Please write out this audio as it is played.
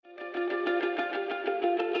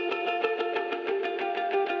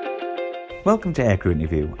Welcome to Aircrew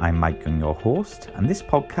Interview. I'm Mike Young, your host, and this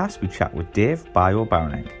podcast we chat with Dave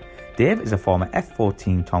Baronek. Dave is a former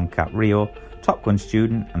F-14 Tomcat Rio, Top Gun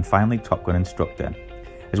student, and finally Top Gun instructor.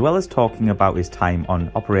 As well as talking about his time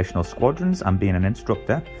on operational squadrons and being an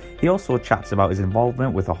instructor, he also chats about his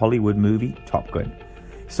involvement with the Hollywood movie Top Gun.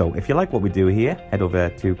 So if you like what we do here, head over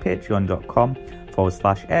to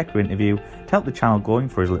patreon.com/Aircrew Interview to help the channel going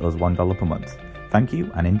for as little as $1 per month. Thank you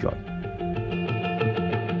and enjoy.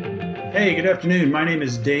 Hey, good afternoon. My name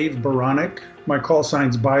is Dave Baronek. My call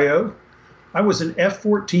sign's Bio. I was an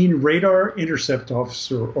F-14 Radar Intercept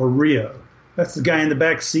Officer, or RIO. That's the guy in the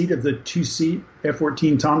back seat of the two-seat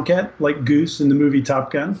F-14 Tomcat, like Goose in the movie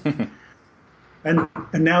Top Gun. and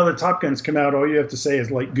now the Top Gun's come out, all you have to say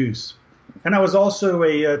is like Goose. And I was also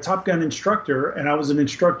a Top Gun instructor, and I was an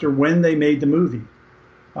instructor when they made the movie.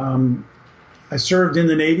 I served in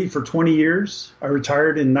the Navy for 20 years. I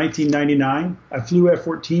retired in 1999. I flew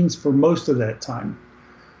F-14s for most of that time.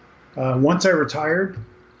 Once I retired,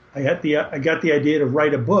 I got the idea to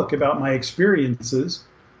write a book about my experiences,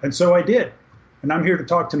 and so I did. And I'm here to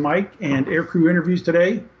talk to Mike and Aircrew Interviews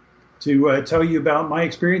today to tell you about my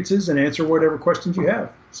experiences and answer whatever questions you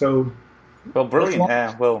have. So, well,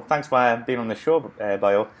 brilliant. Well, thanks for being on the show,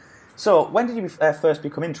 Bio. So, when did you first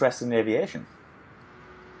become interested in aviation?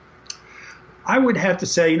 I would have to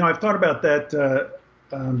say, I've thought about that,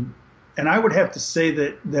 and I would have to say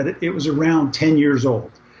that it was around 10 years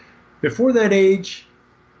old. Before that age,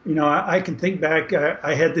 I can think back.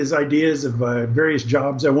 I had these ideas of various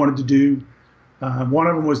jobs I wanted to do. One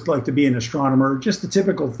of them was like to be an astronomer, just the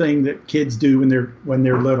typical thing that kids do when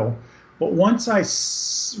they're little. But once I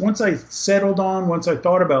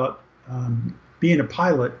thought about being a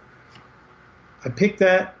pilot, I picked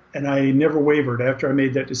that. And I never wavered after I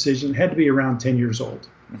made that decision. It had to be around 10 years old.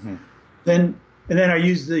 Mm-hmm. Then I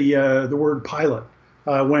used the word pilot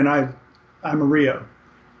when I'm a RIO.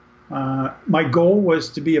 My goal was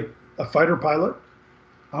to be a fighter pilot.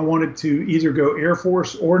 I wanted to either go Air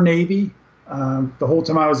Force or Navy the whole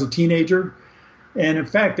time I was a teenager. And in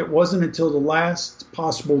fact, it wasn't until the last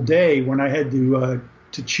possible day when I had to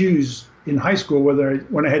choose in high school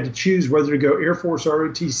when I had to choose whether to go Air Force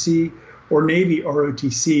ROTC or Navy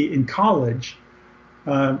ROTC in college.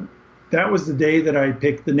 That was the day that I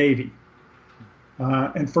picked the Navy.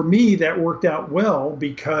 And for me, that worked out well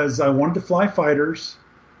because I wanted to fly fighters.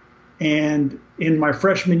 And in my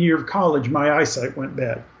freshman year of college, my eyesight went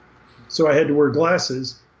bad. So I had to wear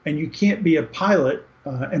glasses. And you can't be a pilot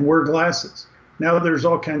and wear glasses. Now there's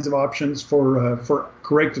all kinds of options for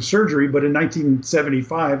corrective surgery, but in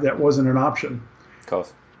 1975, that wasn't an option. Of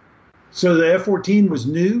course. So the F-14 was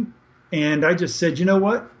new. And I just said, you know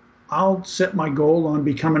what? I'll set my goal on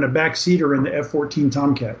becoming a backseater in the F-14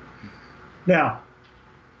 Tomcat. Now,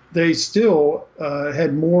 they still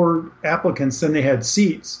had more applicants than they had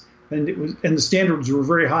seats, and the standards were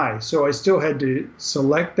very high. So I still had to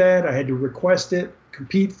select that. I had to request it,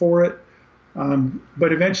 compete for it.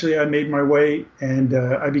 But eventually I made my way, and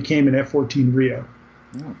I became an F-14 RIO.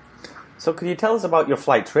 Mm. So could you tell us about your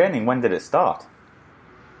flight training? When did it start?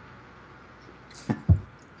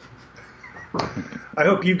 I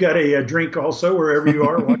hope you've got a drink also wherever you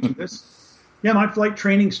are watching this. Yeah, my flight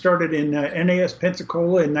training started in NAS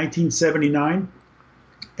Pensacola in 1979.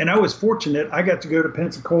 And I was fortunate. I got to go to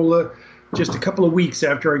Pensacola just a couple of weeks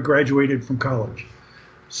after I graduated from college.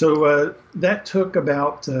 So that took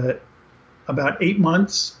about 8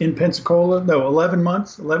 months in Pensacola. No, 11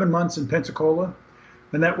 months. 11 months in Pensacola.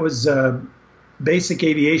 And that was basic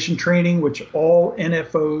aviation training, which all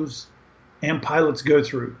NFOs and pilots go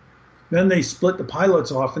through. Then they split the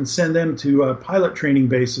pilots off and send them to pilot training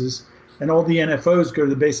bases, and all the NFOs go to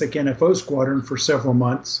the basic NFO squadron for several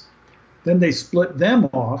months. Then they split them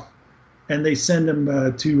off, and they send them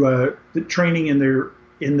to the training in their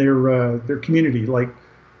community, like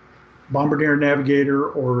Bombardier Navigator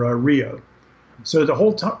or RIO. So the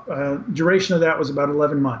whole duration of that was about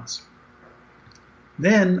 11 months.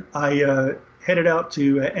 Then I headed out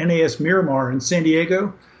to NAS Miramar in San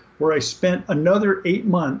Diego, where I spent another 8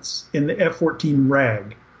 months in the F-14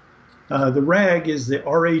 RAG. The RAG is the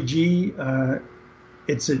RAG.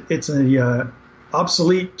 It's a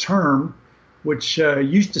obsolete term, which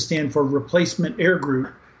used to stand for Replacement Air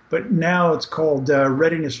Group, but now it's called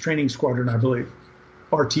Readiness Training Squadron, I believe,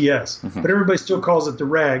 RTS. Mm-hmm. But everybody still calls it the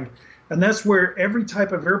RAG, and that's where every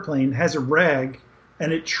type of airplane has a RAG,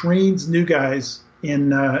 and it trains new guys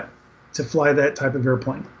to fly that type of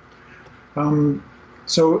airplane.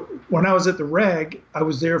 So when I was at the RAG, I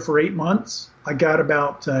was there for 8 months. I got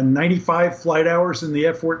about 95 flight hours in the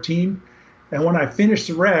F-14. And when I finished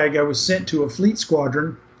the RAG, I was sent to a fleet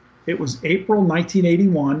squadron. It was April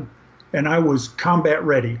 1981. and I was combat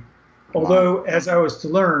ready. Although, as I was to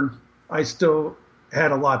learn, I still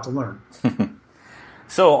had a lot to learn.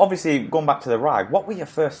 So, obviously, going back to the RAG, what were your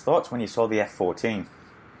first thoughts when you saw the F-14?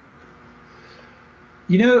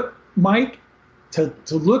 You know, Mike, to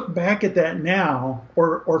look back at that now,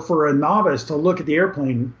 or for a novice to look at the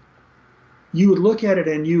airplane, you would look at it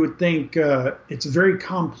and you would think it's very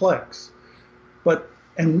complex. But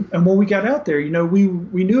and when we got out there, you know, we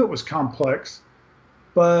knew it was complex,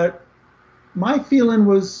 but my feeling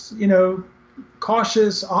was, you know,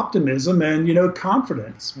 cautious optimism and, you know,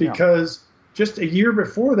 confidence, because just a year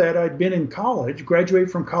before that, I'd been in college,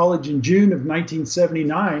 graduated from college in June of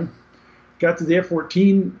 1979, got to the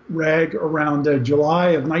F-14 RAG around July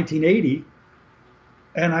of 1980.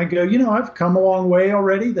 And I go, you know, I've come a long way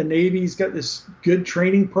already. The Navy's got this good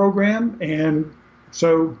training program. And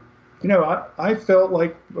so, you know, I felt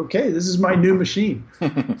like, okay, this is my new machine.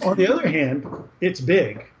 On the other hand, it's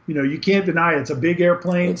big. You know, you can't deny it's a big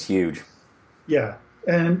airplane. It's huge. Yeah.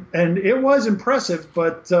 And it was impressive,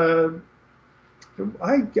 but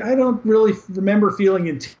I don't really remember feeling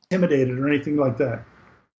intimidated or anything like that.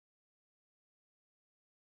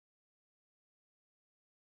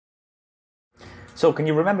 So, can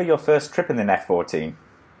you remember your first trip in an F-14?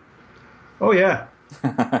 Oh yeah,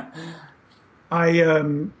 I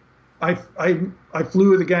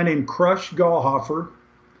flew with a guy named Crush Gallhofer.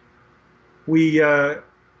 We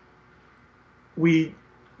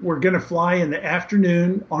were going to fly in the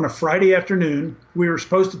afternoon on a Friday afternoon. We were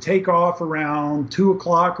supposed to take off around 2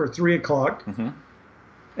 o'clock or 3 o'clock,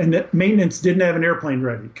 and the maintenance didn't have an airplane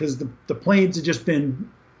ready because the planes had just been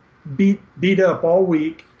beat up all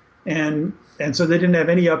week, and so they didn't have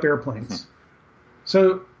any up airplanes.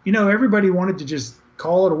 So, you know, everybody wanted to just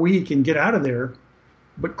call it a week and get out of there.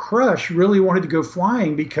 But Crush really wanted to go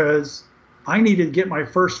flying because I needed to get my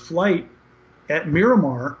first flight at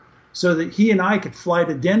Miramar so that he and I could fly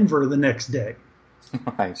to Denver the next day.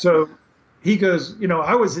 Right. So he goes, you know,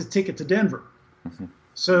 I was his ticket to Denver.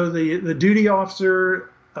 So the duty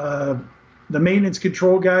officer, the maintenance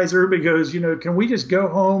control guys, everybody goes, you know, can we just go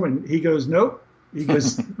home? And he goes, nope. He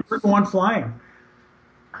goes, we're going flying.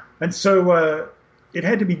 And so it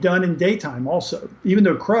had to be done in daytime also. Even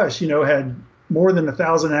though Crush, you know, had more than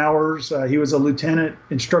 1,000 hours, he was a lieutenant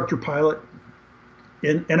instructor pilot,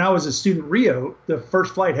 and I was a student Rio, the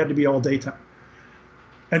first flight had to be all daytime.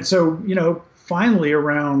 And so, you know, finally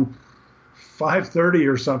around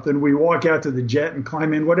 5:30 or something, we walk out to the jet and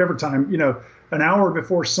climb in, whatever time, you know, an hour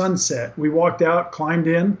before sunset. We walked out, climbed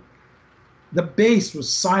in. The base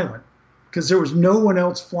was silent because there was no one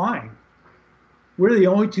else flying. We're the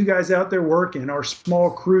only two guys out there working, our small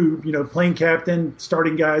crew, you know, plane captain,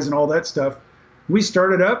 starting guys, and all that stuff. We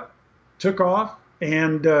started up, took off,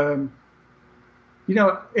 and, you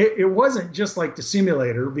know, it wasn't just like the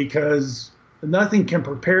simulator because nothing can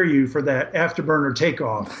prepare you for that afterburner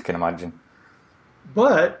takeoff. I can imagine.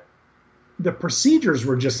 But the procedures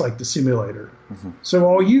were just like the simulator. So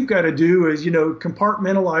all you've got to do is, you know,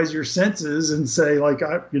 compartmentalize your senses and say, like,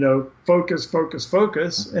 you know, focus, focus,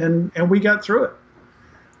 focus. And we got through it.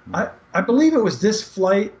 I believe it was this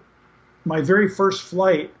flight, my very first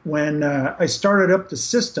flight, when I started up the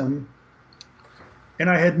system and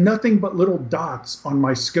I had nothing but little dots on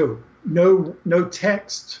my scope. No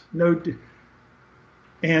text,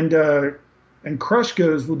 and Crush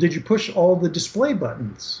goes, well, did you push all the display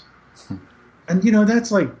buttons? And, you know,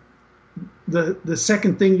 that's like the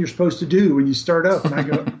second thing you're supposed to do when you start up. And I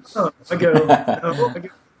go, no. I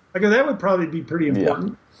go, that would probably be pretty important.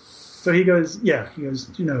 Yeah. So he goes, yeah. He goes,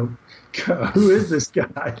 you know, who is this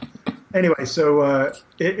guy? Anyway, so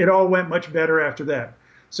it all went much better after that.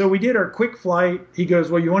 So we did our quick flight. He goes,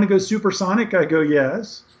 well, you want to go supersonic? I go,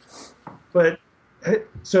 yes. But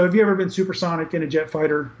so have you ever been supersonic in a jet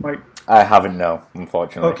fighter, Mike? I haven't, no,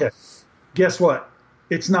 unfortunately. Okay. Guess what?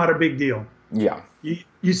 It's not a big deal. Yeah.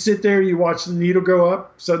 You sit there, you watch the needle go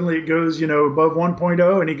up. Suddenly it goes, you know, above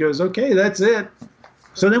 1.0, and he goes, okay, that's it.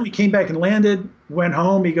 So then we came back and landed, went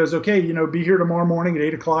home. He goes, okay, you know, be here tomorrow morning at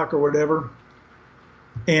 8 o'clock or whatever.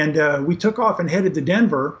 And we took off and headed to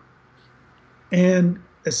Denver. And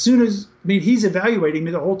as soon as, I mean, he's evaluating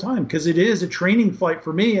me the whole time because it is a training flight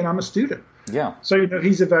for me and I'm a student. Yeah. So, you know,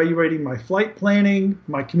 he's evaluating my flight planning,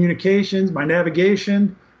 my communications, my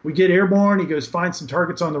navigation. We get airborne. He goes, find some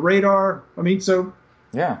targets on the radar. I mean, so.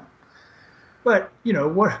 Yeah. But, you know,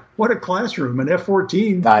 what a classroom, an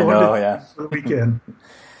F-14. I know, yeah. For the weekend.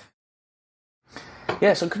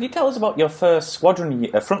 Yeah, so could you tell us about your first squadron,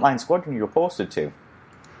 frontline squadron you were posted to?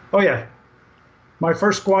 Oh, yeah. My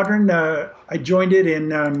first squadron, I joined it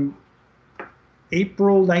in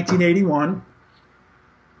April 1981.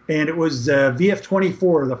 and it was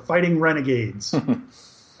VF-24, the Fighting Renegades.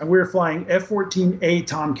 And we were flying F-14A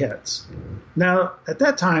Tomcats. Now, at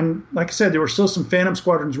that time, like I said, there were still some Phantom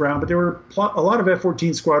squadrons around, but there were a lot of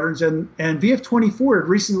F-14 squadrons, and VF-24 had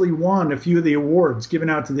recently won a few of the awards given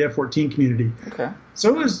out to the F-14 community. Okay. So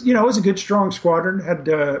it was a good, strong squadron, had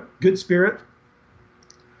good spirit.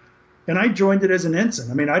 And I joined it as an ensign.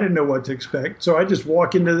 I mean, I didn't know what to expect. So I just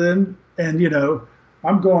walk into them, and,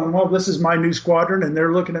 I'm going, well, this is my new squadron, and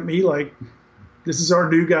they're looking at me like, this is our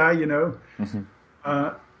new guy,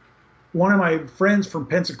 Mm-hmm. One of my friends from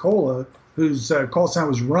Pensacola, whose call sign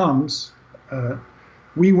was Rums,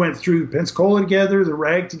 we went through Pensacola together, the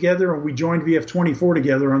RAG together, and we joined VF-24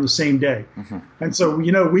 together on the same day. Mm-hmm. And so,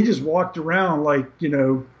 we just walked around like,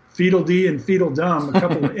 Fetal D and Fetal Dumb, a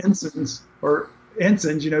couple of ensigns,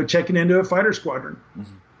 checking into a fighter squadron.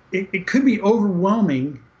 Mm-hmm. It could be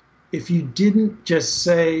overwhelming if you didn't just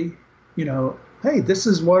say, hey, this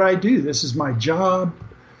is what I do. This is my job.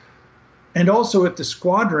 And also at the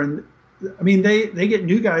squadron, I mean, they get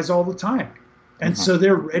new guys all the time. And so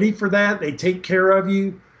they're ready for that. They take care of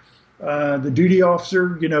you. The duty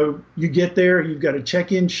officer, you get there, you've got a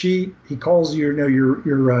check-in sheet. He calls you,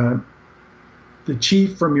 your the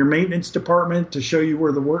chief from your maintenance department to show you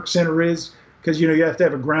where the work center is, because, you have to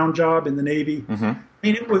have a ground job in the Navy. Mm-hmm. I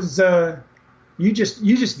mean, it was, you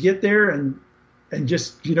just get there and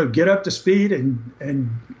just, get up to speed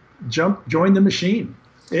and join the machine.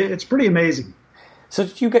 It's pretty amazing. So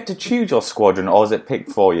did you get to choose your squadron, or was it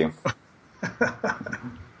picked for you?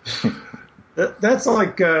 That's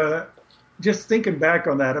like, just thinking back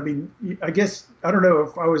on that, I mean, I guess, I don't know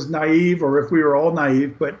if I was naive or if we were all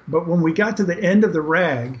naive, but when we got to the end of the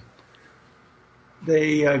RAG,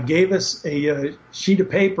 they gave us a sheet of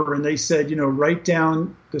paper, and they said, write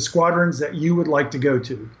down the squadrons that you would like to go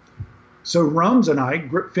to. So Rums and I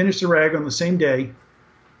finished the RAG on the same day,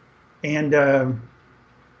 and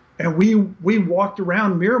we walked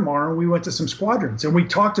around Miramar, and we went to some squadrons, and we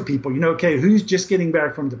talked to people, okay, who's just getting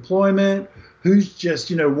back from deployment, who's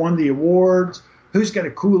just, won the awards, who's got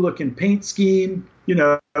a cool looking paint scheme,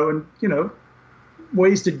 and,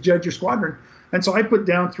 ways to judge your squadron. And so I put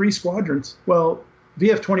down 3 squadrons. Well,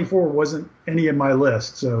 VF-24 wasn't any of my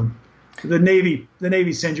list. So the Navy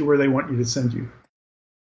sends you where they want you to send you.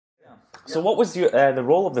 So what was the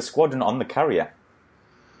role of the squadron on the carrier?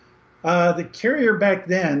 The carrier back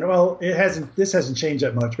then, well, this hasn't changed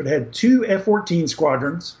that much, but it had 2 F-14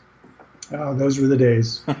 squadrons. Oh, those were the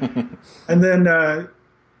days. And then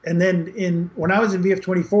when I was in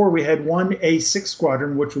VF-24, we had 1 A6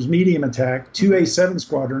 squadron, which was medium attack, 2 A7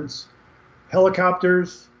 squadrons,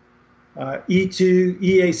 helicopters, E2,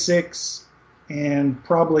 EA6, and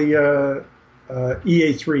probably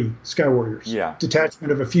EA3 Sky Warriors. Yeah.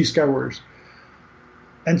 Detachment of a few Sky Warriors.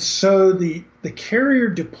 And so the carrier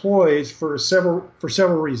deploys for several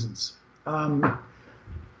reasons. A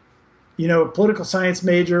political science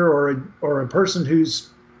major or a person who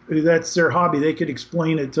that's their hobby, they could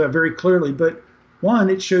explain it very clearly. But one,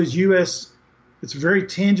 it shows it's a very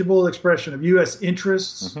tangible expression of U.S.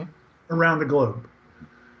 interests around the globe.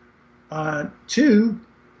 2,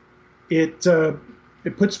 it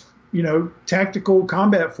puts tactical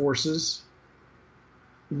combat forces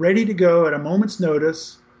ready to go at a moment's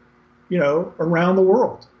notice, around the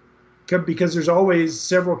world, because there's always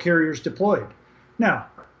several carriers deployed. Now,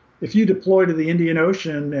 if you deploy to the Indian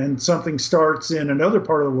Ocean and something starts in another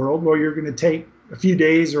part of the world, well, you're going to take a few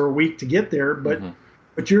days or a week to get there, but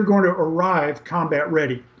you're going to arrive combat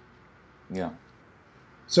ready. Yeah.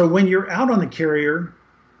 So when you're out on the carrier,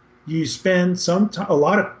 you spend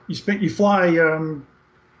you fly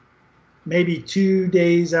maybe 2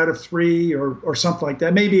 days out of 3 or something like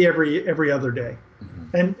that, maybe every other day.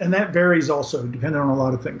 And that varies also depending on a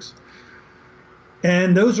lot of things.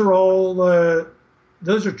 And those are all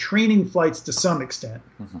those are training flights to some extent.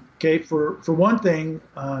 Okay, for one thing,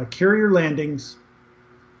 carrier landings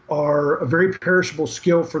are a very perishable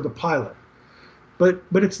skill for the pilot. But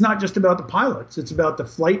it's not just about the pilots. It's about the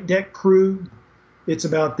flight deck crew. It's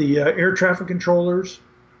about the air traffic controllers.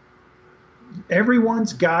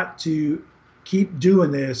 Everyone's got to keep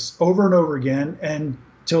doing this over and over again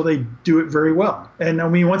until they do it very well. And I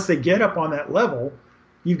mean, once they get up on that level,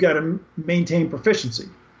 you've got to maintain proficiency.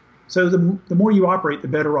 So the more you operate, the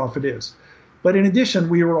better off it is. But in addition,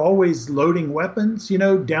 we were always loading weapons,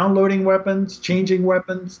 downloading weapons, changing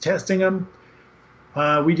weapons, testing them.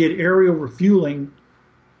 We did aerial refueling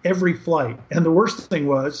every flight. And the worst thing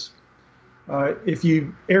was, if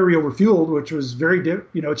you aerial refueled, which was very,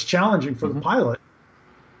 it's challenging for the pilot.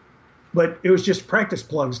 but it was just practice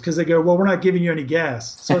plugs because they go, well, we're not giving you any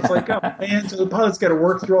gas. So it's like, oh, man, so the pilot's got to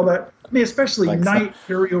work through all that. I mean, especially Like night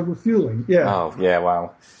aerial refueling. Yeah. Oh, yeah,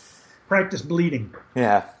 wow. Practice bleeding.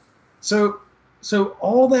 Yeah. So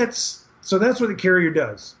that's what the carrier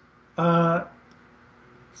does. As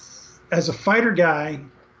a fighter guy,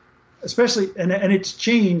 especially, and it's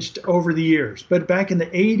changed over the years, but back in the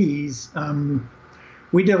 80s,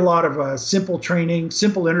 we did a lot of simple training,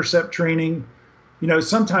 simple intercept training. You know,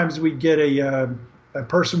 sometimes we'd get a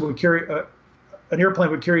person would carry an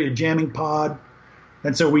airplane would carry a jamming pod,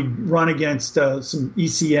 and so we'd run against some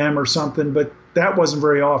ECM or something, but that wasn't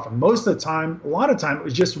very often. Most of the time, a lot of time, it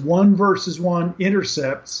was just 1-versus-1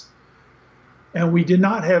 intercepts, and we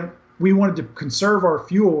wanted to conserve our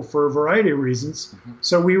fuel for a variety of reasons,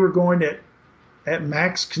 so we were going at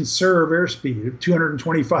max conserve airspeed of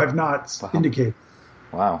 225 knots indicated.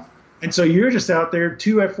 Wow. And so you're just out there,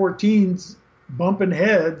 2 F-14s bumping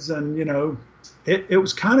heads, and, you know, it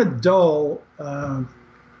was kind of dull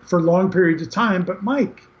for long periods of time. But,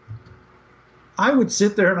 Mike, I would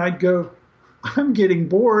sit there and I'd go, I'm getting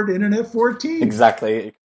bored in an F-14.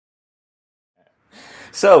 Exactly.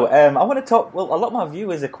 So, I want to talk, well, a lot of my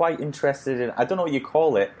viewers are quite interested in, I don't know what you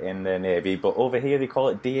call it in the Navy, but over here they call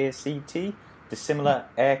it DACT, Dissimilar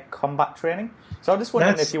Air Combat Training. So I'm just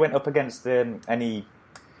wondering if you went up against any of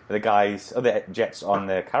the guys, other jets on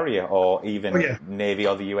the carrier, or even Navy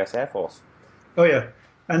or the US Air Force. Oh, yeah.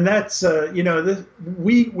 And that's, you know,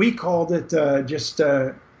 we called it just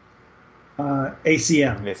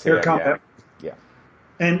ACM, Air Combat. Yeah.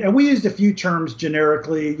 And we used a few terms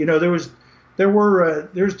generically. You know, there's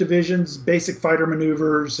divisions, basic fighter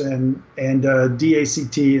maneuvers, and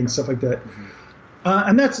DACT and stuff like that. Mm-hmm.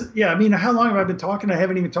 And that's, I mean, how long have I been talking? I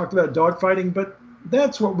haven't even talked about dogfighting, but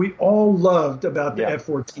that's what we all loved about the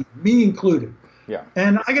F-14, me included. Yeah.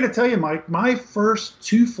 And I got to tell you, Mike, my first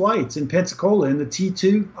 2 flights in Pensacola in the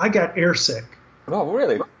T2, I got airsick. Oh,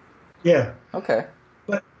 really? Yeah. Okay.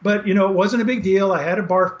 But you know, it wasn't a big deal. I had a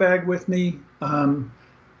barf bag with me. And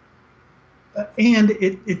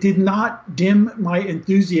it did not dim my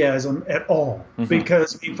enthusiasm at all,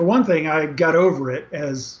 because, I mean, for one thing, I got over it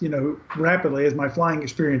as, you know, rapidly as my flying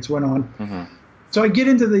experience went on. Mm-hmm. So I get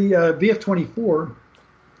into the VF-24.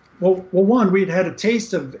 Well, one, we'd had a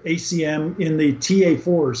taste of ACM in the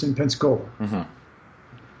TA-4s in Pensacola,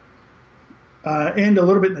 and a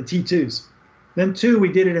little bit in the T-2s. Then 2,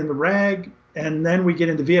 we did it in the RAG, and then we get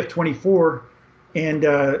into VF-24,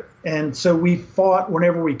 and so we fought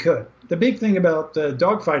whenever we could. The big thing about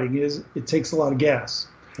dogfighting is it takes a lot of gas.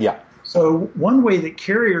 Yeah. So one way that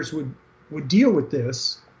carriers would deal with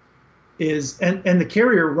this is, and the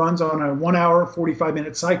carrier runs on a 1 hour,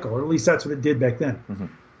 45-minute cycle, or at least that's what it did back then. Mm-hmm.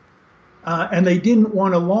 And they didn't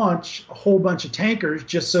want to launch a whole bunch of tankers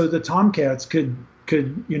just so the Tomcats could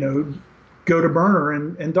you know, go to burner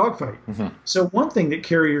and dogfight. Mm-hmm. So one thing that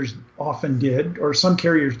carriers often did, or some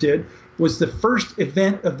carriers did, was the first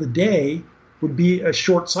event of the day would be a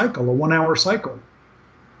short cycle, a 1 hour cycle.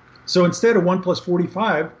 So instead of 1 +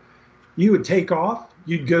 45, you would take off,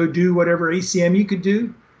 you'd go do whatever ACM you could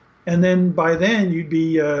do, and then by then you'd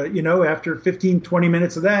be, you know, after 15, 20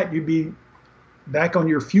 minutes of that, you'd be back on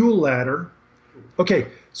your fuel ladder. Okay,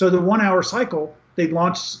 so the 1 hour cycle, they'd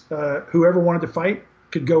launch, whoever wanted to fight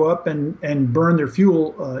could go up and burn their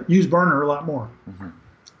fuel, use burner a lot more. Mm-hmm.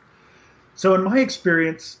 So in my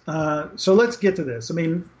experience, so let's get to this. I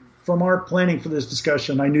mean, from our planning for this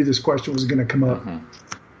discussion, I knew this question was going to come up.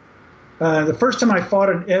 Mm-hmm. The first time I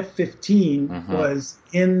fought an F-15 was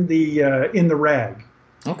in the RAG.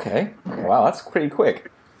 Okay. Wow, that's pretty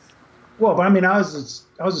quick. Well, I mean, I was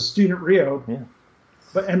a student at Rio,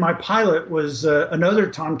 and my pilot was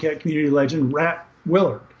another Tomcat community legend, Rat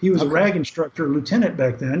Willard. He was a RAG instructor, lieutenant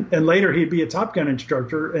back then, and later he'd be a Top Gun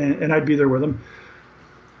instructor, and I'd be there with him.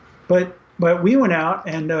 But we went out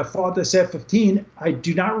and fought this F-15. I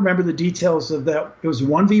do not remember the details of that. It was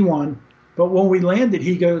 1v1. But when we landed,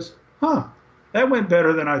 he goes, that went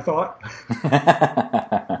better than I thought.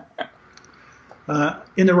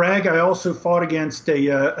 In the RAG, I also fought against a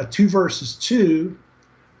 2-versus-2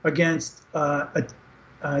 against a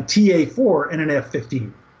TA-4 in an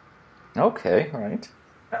F-15. Okay, all right.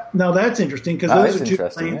 Now, that's interesting because those are 2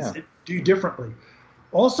 planes that do differently.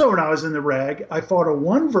 Also, when I was in the RAG, I fought a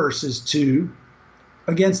 1-versus-2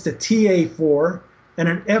 against a TA-4 and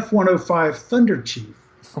an F-105 Thunder Chief.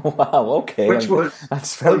 Wow, okay.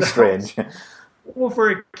 That's very strange. Well, for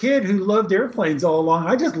a kid who loved airplanes all along,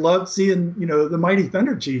 I just loved seeing, you know, the mighty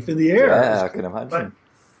Thunder Chief in the air. Yeah, I can imagine.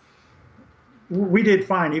 But we did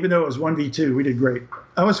fine, even though it was 1v2. We did great.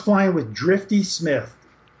 I was flying with Drifty Smith,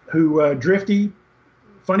 who Drifty,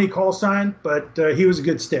 funny call sign, but he was a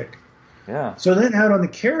good stick. Yeah. So then out on the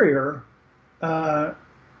carrier,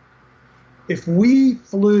 if we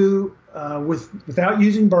flew without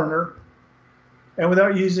using burner and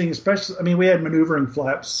without using, especially, I mean, we had maneuvering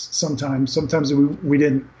flaps sometimes we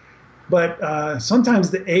didn't. But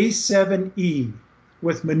sometimes the A7E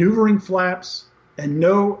with maneuvering flaps and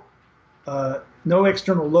no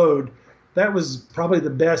external load, that was probably the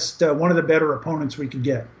best, one of the better opponents we could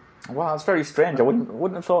get. Wow, that's very strange. I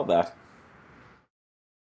wouldn't have thought that.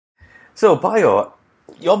 So, Bayo,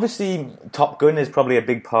 obviously Top Gun is probably a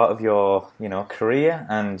big part of your, career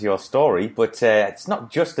and your story, but it's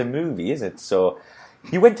not just a movie, is it? So,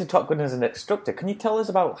 you went to Top Gun as an instructor. Can you tell us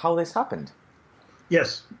about how this happened?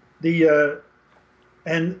 Yes,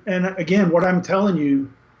 and again, what I'm telling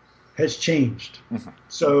you has changed. Mm-hmm.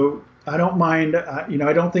 So I don't mind.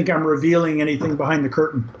 I don't think I'm revealing anything behind the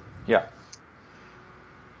curtain. Yeah.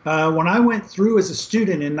 When I went through as a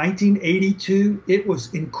student in 1982, it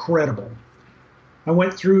was incredible. I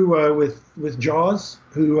went through with Jaws,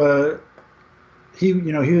 who he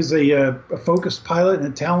was a focused pilot and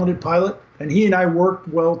a talented pilot, and he and I worked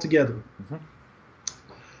well together. Mm-hmm.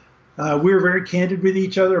 We were very candid with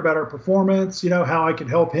each other about our performance, how I could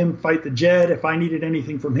help him fight the jet if I needed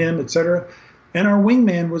anything from him, etc. And our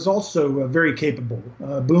wingman was also very capable,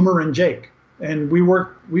 Boomer and Jake, and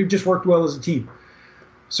we just worked well as a team.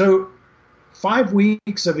 So 5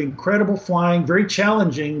 weeks of incredible flying, very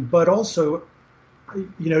challenging, but also,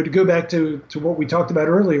 to go back to what we talked about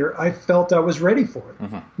earlier, I felt I was ready for it.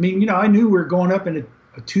 Mm-hmm. I mean, I knew we were going up in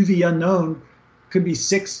a 2V unknown, could be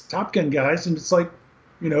 6 Top Gun guys, and it's like,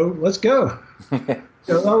 let's go.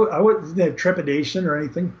 I wouldn't have trepidation or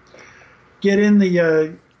anything. Get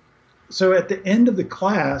in so at the end of the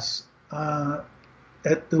class,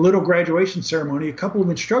 at the little graduation ceremony, a couple of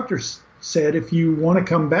instructors said, if you want to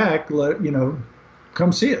come back,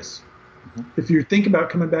 come see us. Mm-hmm. If you think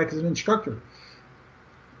about coming back as an instructor.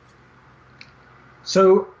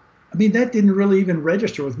 So, I mean, that didn't really even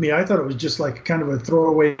register with me. I thought it was just like kind of a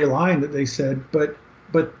throwaway line that they said, but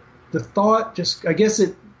the thought I guess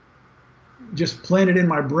it just planted in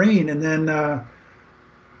my brain. And then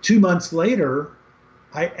 2 months later,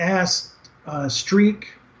 I asked Streak,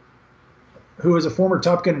 who was a former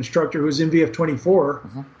Top Gun instructor who was in VF-24.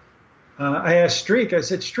 Mm-hmm. I asked Streak, I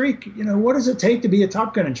said, Streak, what does it take to be a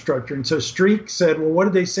Top Gun instructor? And so Streak said, well, what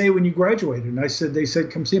did they say when you graduated? And I said, they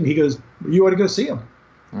said, come see him. He goes, you ought to go see him.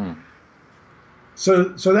 Mm.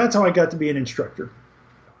 So that's how I got to be an instructor.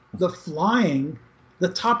 The flying, the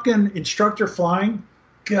Top Gun instructor flying,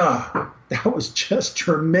 God, that was just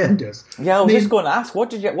tremendous. Yeah, I was just going to ask,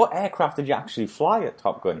 what aircraft did you actually fly at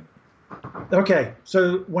Top Gun? Okay,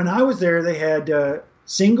 so when I was there, they had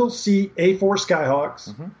single-seat A4 Skyhawks,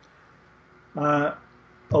 mm-hmm. A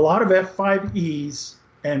lot of F-5Es,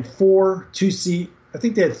 and 4 two-seat. I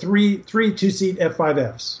think they had three two-seat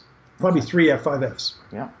F-5Fs, probably 3 F-5Fs.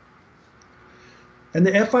 Yeah. And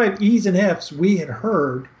the F-5Es and Fs we had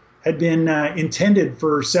heard had been intended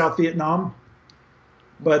for South Vietnam,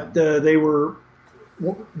 but they were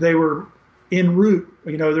en route.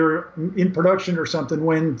 They were in production or something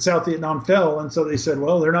when South Vietnam fell, and so they said,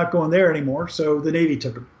 well, they're not going there anymore. So the Navy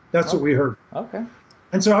took them. That's what we heard. Okay.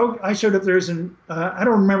 And so I showed up there I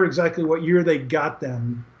don't remember exactly what year they got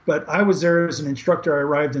them, but I was there as an instructor. I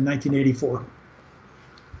arrived in 1984.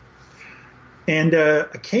 And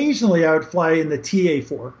occasionally I would fly in the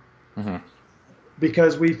TA-4 mm-hmm.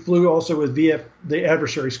 because we flew also with the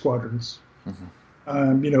adversary squadrons.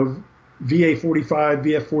 Mm-hmm. VA-45,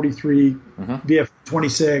 VF-43, mm-hmm.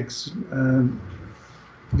 VF-26,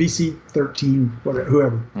 VC-13,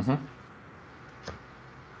 whoever.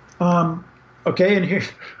 Mm-hmm. Okay, and here,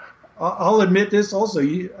 I'll admit this also.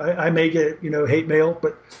 I may get hate mail,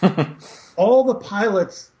 but all the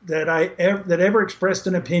pilots that ever expressed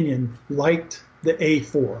an opinion liked the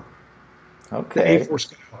A4. Okay. The A4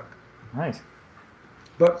 Skyhawk. Nice.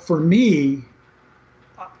 But for me,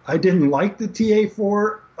 I didn't like the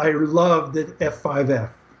TA4. I loved the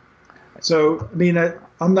F5F. So, I mean,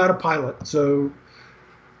 I'm not a pilot, so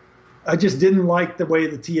I just didn't like the way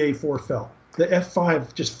the TA4 felt. The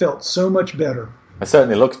F5 just felt so much better. It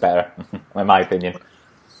certainly looks better, in my opinion.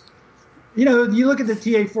 You look at the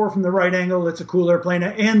TA4 from the right angle, it's a cool airplane,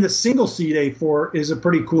 and the single-seat A4 is a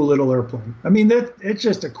pretty cool little airplane. I mean, it's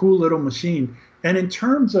just a cool little machine. And in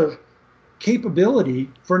terms of capability,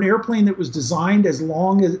 for an airplane that was designed as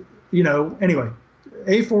long as, anyway,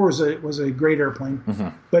 A4 was a great airplane, mm-hmm.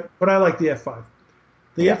 but I like the F5.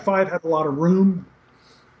 The F5 had a lot of room.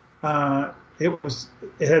 It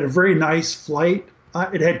had a very nice flight.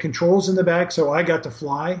 It had controls in the back, so I got to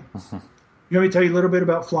fly. Mm-hmm. You want me to tell you a little bit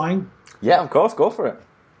about flying? Yeah, of course. Go for it.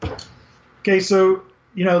 Okay, so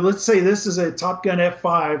let's say this is a Top Gun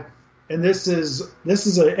F5, and this is a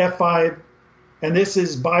F5, and this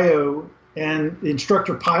is bio and the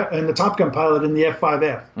instructor and the Top Gun pilot in the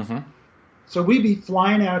F5F. Mm-hmm. So we'd be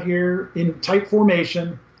flying out here in tight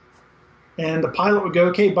formation, and the pilot would go,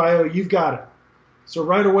 "Okay, bio, you've got it." So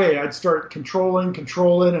right away, I'd start controlling,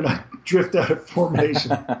 and I'd drift out of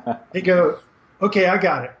formation. He'd go, "Okay, I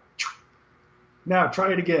got it. Now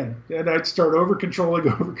try it again." And I'd start over-controlling.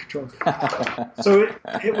 So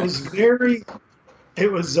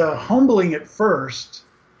it was humbling at first,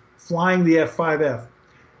 flying the F5F.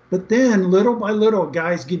 But then, little by little,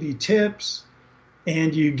 guys give you tips,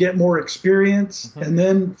 and you get more experience. Mm-hmm. And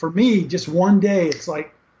then, for me, just one day, it's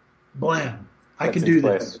like, blam, I can do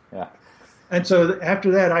this. Yeah. And so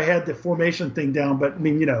after that, I had the formation thing down. But, I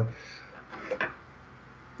mean,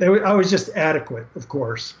 I was just adequate, of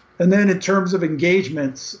course. And then in terms of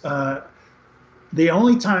engagements, the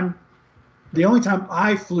only time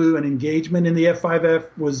I flew an engagement in the F5F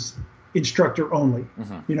was instructor only.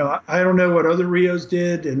 Mm-hmm. I don't know what other Rios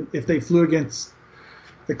did and if they flew against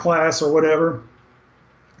the class or whatever.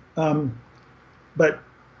 But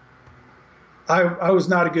I was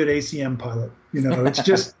not a good ACM pilot. It's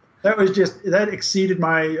just that exceeded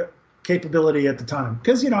my capability at the time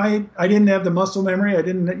because I didn't have the muscle memory. I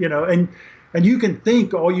didn't and you can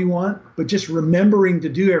think all you want, but just remembering to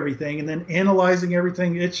do everything and then analyzing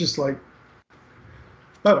everything, it's just like,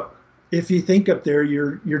 oh, if you think up there,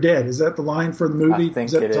 you're dead. Is that the line for the movie? I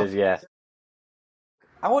think it is, yeah.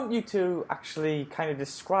 I want you to actually kind of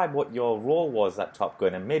describe what your role was at Top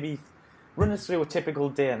Gun and maybe run us through a typical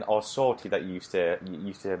day or sortie that you used to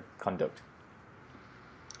conduct.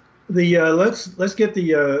 Let's get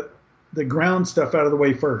the ground stuff out of the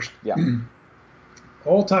way first. Yeah.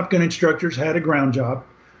 All Top Gun instructors had a ground job.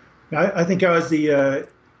 I think I was the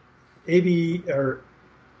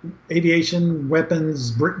aviation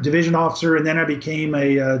weapons division officer, and then I became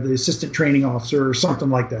the assistant training officer or something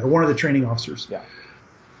like that, one of the training officers. Yeah.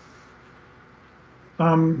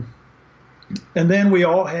 And then we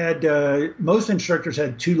all had, most instructors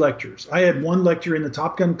had 2 lectures. I had 1 lecture in the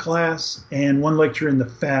Top Gun class and 1 lecture in the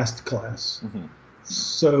FAST class. Mm-hmm.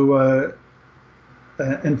 So,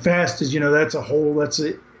 and FAST is, that's a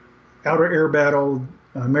outer air battle,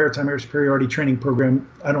 maritime air superiority training program.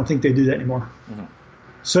 I don't think they do that anymore. Mm-hmm.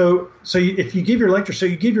 So if you give your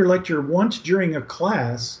lecture, once during a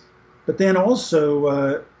class, but then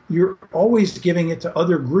also you're always giving it to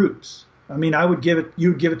other groups. I mean, you would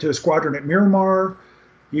give it to a squadron at Miramar,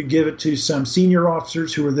 you'd give it to some senior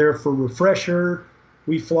officers who were there for refresher.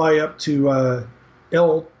 We fly up to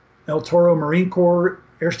El Toro Marine Corps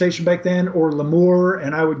Air Station back then, or Lemoore,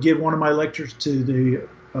 and I would give one of my lectures to the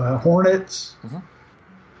Hornets. Mm-hmm.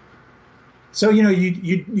 So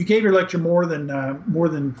you gave your lecture more than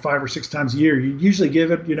 5 or 6 times a year. You usually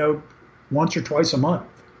give it once or twice a month.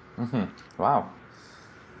 Mm-hmm. Wow.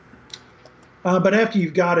 But after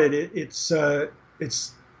you've got it, it's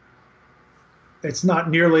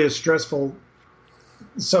not nearly as stressful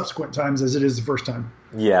subsequent times as it is the first time.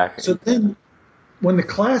 Yeah. So then, when the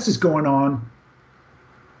class is going on,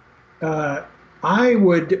 I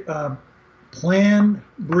would plan,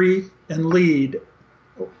 brief, and lead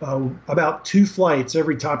about 2 flights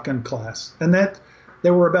every Top Gun class, and that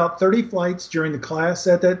there were about 30 flights during the class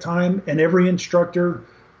at that time, and every instructor,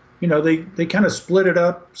 they kind of split it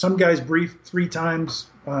up. Some guys briefed 3 times,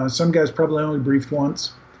 some guys probably only briefed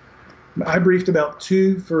once. I briefed about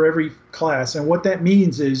 2 for every class, and what that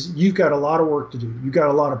means is you've got a lot of work to do. You've got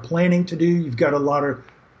a lot of planning to do. You've got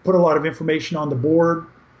put a lot of information on the board.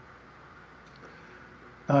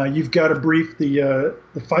 You've got to brief the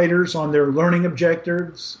fighters on their learning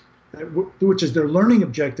objectives, which is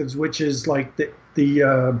like the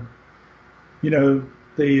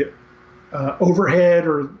overhead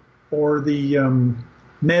or the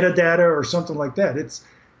metadata or something like that. It's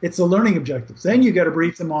the learning objectives. Then you got to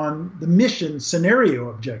brief them on the mission scenario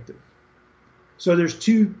objective. So there's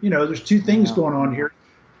two things going on here.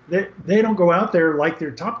 They don't go out there like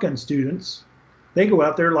they're Top Gun students. They go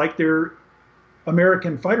out there like they're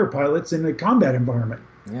American fighter pilots in a combat environment.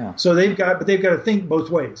 Yeah. So they've got to think both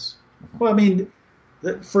ways. Well, I mean,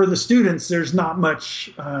 for the students, there's not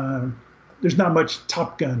much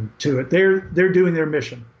Top Gun to it. They're doing their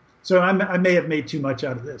mission. So I may have made too much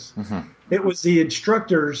out of this. Mm-hmm. It was the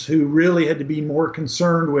instructors who really had to be more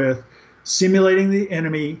concerned with simulating the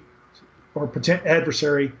enemy or potential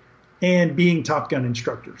adversary and being Top Gun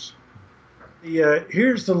instructors.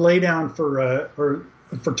 Here's the laydown for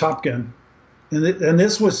Top Gun. And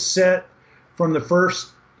this was set from the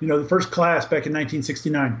first class back in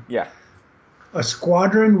 1969. Yeah. A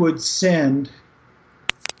squadron would send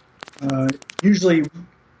usually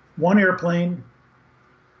one airplane,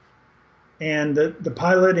 and the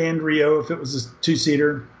pilot and Rio, if it was a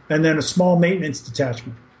two-seater, and then a small maintenance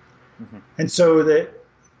detachment. Mm-hmm. And so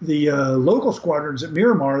the local squadrons at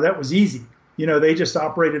Miramar, that was easy. They just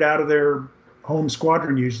operated out of their home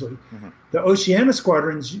squadron usually. Mm-hmm. The Oceania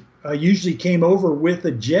squadrons usually came over with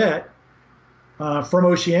a jet from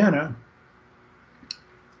Oceania,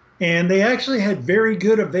 and they actually had very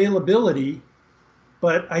good availability,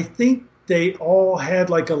 but I think they all had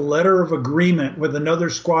like a letter of agreement with another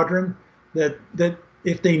squadron that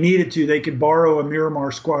if they needed to, they could borrow a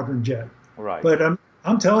Miramar squadron jet. Right. But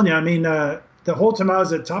I'm telling you, I mean, the whole time I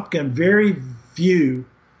was at Top Gun, very few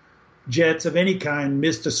jets of any kind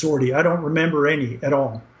missed a sortie. I don't remember any at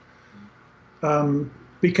all.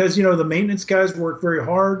 Because, the maintenance guys work very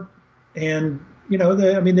hard, and,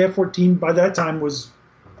 the F-14 by that time was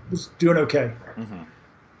doing okay. Mm-hmm.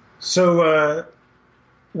 So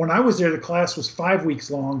when I was there, the class was 5 weeks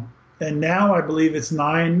long, and now I believe it's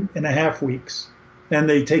 9.5 weeks, and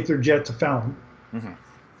they take their jet to Fallon,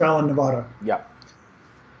 Fallon, Nevada. Yeah.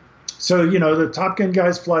 So, the Top Gun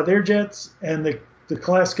guys fly their jets, and the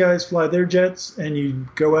class guys fly their jets, and you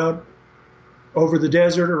go out over the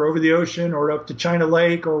desert or over the ocean or up to China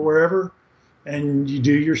Lake or wherever, and you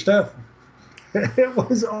do your stuff. It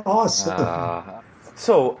was awesome.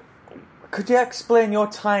 So, could you explain your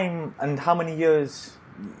time and how many years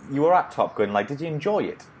you were at Top Gun? Like, did you enjoy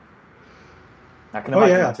it? I can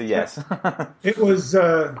imagine that's a yes. It was,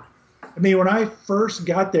 when I first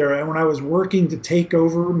got there and when I was working to take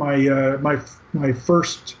over my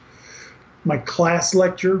class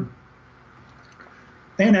lecture,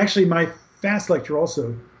 and actually my fast lecture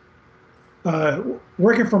also,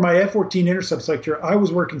 working for my F-14 intercepts lecture, I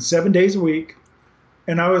was working 7 days a week,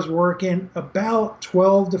 and I was working about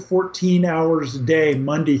 12 to 14 hours a day,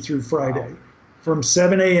 Monday through Friday, from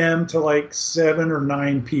 7 a.m. to like 7 or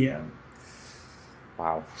 9 p.m.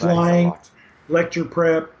 Wow. Flying, lecture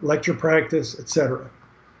prep, lecture practice, etc.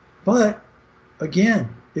 But again,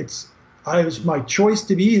 it was my choice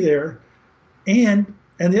to be there. And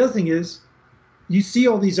the other thing is, you see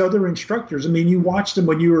all these other instructors. I mean, you watched them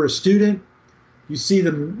when you were a student. You see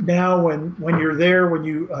them now when you're there, when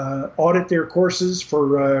you audit their courses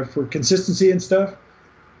for consistency and stuff.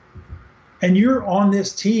 And you're on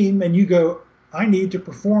this team, and you go, I need to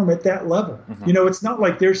perform at that level. Mm-hmm. It's not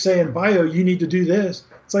like they're saying, Bio, you need to do this.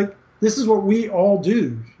 It's like, this is what we all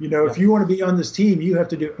do. If you want to be on this team, you have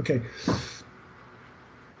to do. Okay.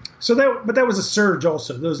 So that was a surge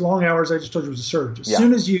also. Those long hours I just told you was a surge. As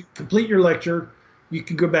soon as you complete your lecture, you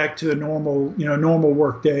can go back to a normal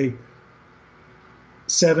work day,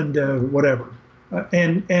 7 to whatever.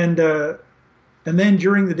 And then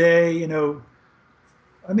during the day,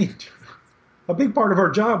 a big part of our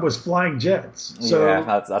job was flying jets. So,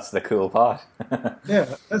 that's the cool part.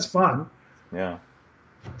 Yeah, that's fun. Yeah.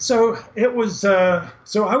 So it was. So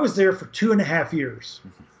I was there for 2.5 years.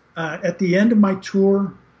 At the end of my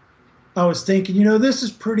tour, I was thinking, this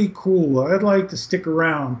is pretty cool. I'd like to stick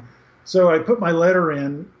around. So I put my letter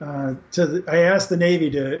in. I asked the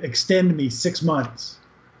Navy to extend me 6 months,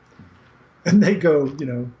 and they go,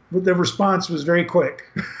 the response was very quick.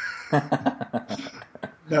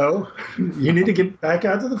 No, you need to get back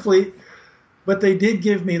out to the fleet. But they did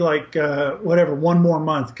give me like 1 more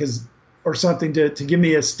month or something to give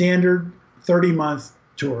me a standard 30-month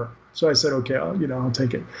tour. So I said, okay, I'll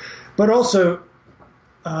take it. But also,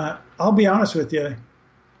 I'll be honest with you,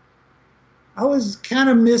 I was kind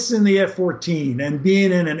of missing the F-14 and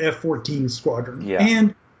being in an F-14 squadron. Yeah.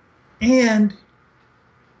 And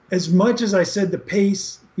as much as I said the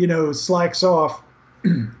pace, slacks off,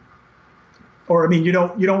 or you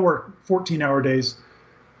don't work 14-hour days,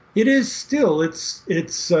 it is still it's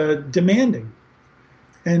demanding.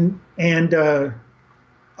 And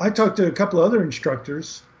I talked to a couple of other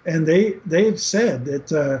instructors, and they've said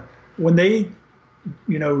that when they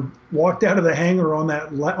walked out of the hangar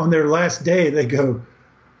on their last day, they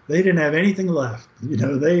didn't have anything left.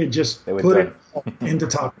 They had just put it into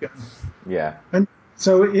Top Gun. Yeah. And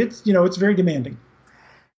so it's very demanding.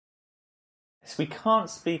 So we can't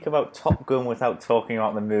speak about Top Gun without talking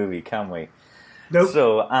about the movie, can we? Nope.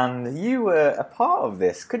 So, and you were a part of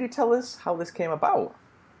this. Could you tell us how this came about?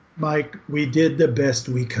 Mike, we did the best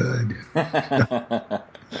we could.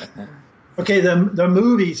 Okay, the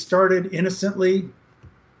movie started innocently.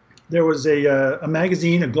 There was a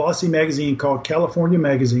magazine, a glossy magazine called California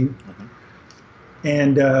Magazine,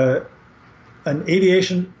 and an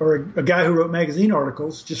aviation, or a guy who wrote magazine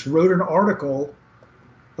articles, just wrote an article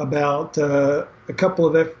about a couple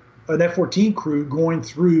of an F-14 crew going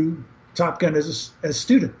through Top Gun as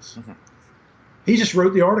students. he just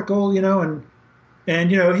wrote the article,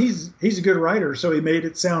 and he's a good writer, so he made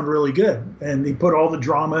it sound really good, and he put all the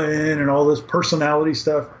drama in and all this personality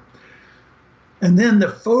stuff. And then the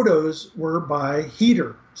photos were by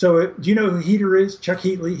Heater. So do you know who Heater is? Chuck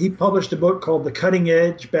Heatley. He published a book called The Cutting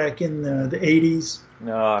Edge back in the 80s.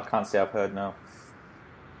 No, I can't say I've heard, no.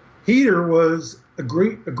 Heater was a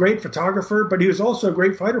great photographer, but he was also a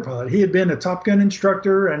great fighter pilot. He had been a Top Gun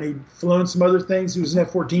instructor, and he'd flown some other things. He was an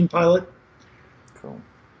F-14 pilot. Cool.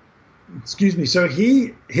 Excuse me. So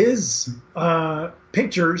his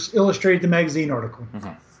pictures illustrated the magazine article.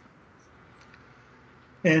 Mm-hmm.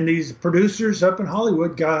 And these producers up in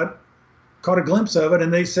Hollywood caught a glimpse of it,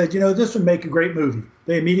 and they said, this would make a great movie.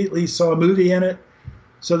 They immediately saw a movie in it.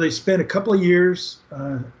 So they spent a couple of years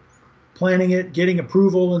planning it, getting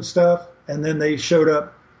approval and stuff, and then they showed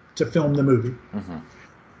up to film the movie. Mm-hmm.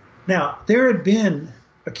 Now, there had been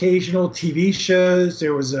occasional TV shows.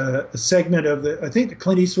 There was a segment of the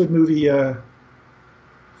Clint Eastwood movie,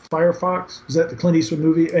 Firefox. Was that the Clint Eastwood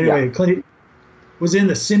movie? Anyway, yeah. Clint was in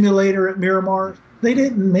the simulator at Miramar. They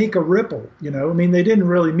didn't make a ripple, they didn't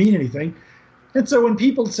really mean anything. And so when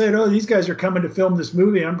people said, oh, these guys are coming to film this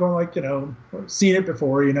movie, I'm going like, I've seen it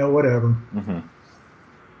before, whatever. Mm-hmm.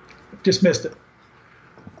 Dismissed it.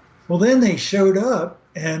 Well, then they showed up,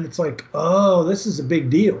 and it's like, oh, this is a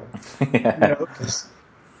big deal. Because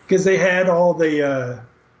they had all the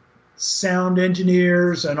sound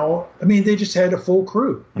engineers and all. They just had a full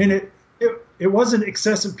crew. Mm-hmm. And it wasn't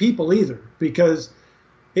excessive people either, because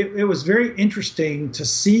it was very interesting to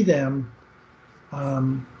see them,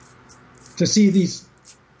 to see these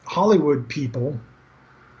Hollywood people.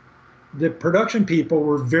 The production people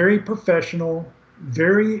were very professional,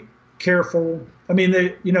 very careful.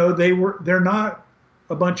 They're not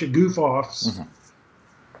a bunch of goof-offs. Mm-hmm.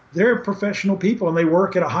 They're professional people, and they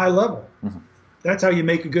work at a high level. Mm-hmm. That's how you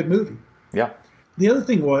make a good movie. Yeah. The other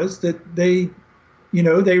thing was that they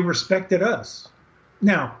respected us.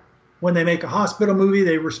 Now, when they make a hospital movie,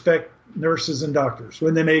 they respect nurses and doctors.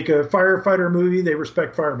 When they make a firefighter movie, they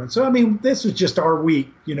respect firemen. So, this was just our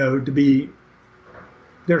week, to be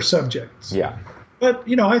their subjects. Yeah. But,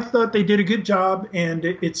 I thought they did a good job, and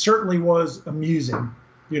it certainly was amusing,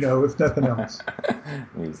 if nothing else.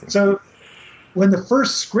 Amusing. So when the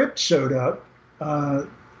first script showed up,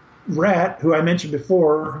 Rat, who I mentioned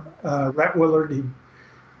before, Rat Willard,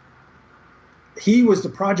 he was the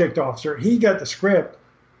project officer. He got the script,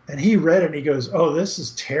 and he read it, and he goes, oh, this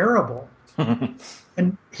is terrible.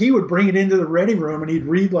 And he would bring it into the ready room, and he'd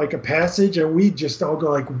read like a passage, and we'd just all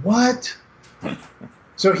go like, what?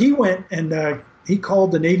 So he went and he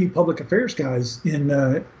called the Navy public affairs guys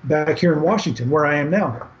back here in Washington, where I am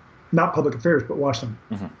now. Not public affairs, but Washington.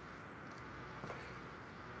 Mm-hmm.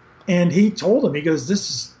 And he told them, he goes,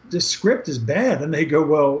 this script is bad. And they go,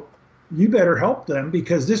 well, you better help them,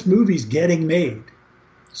 because this movie's getting made.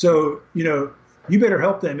 So, you better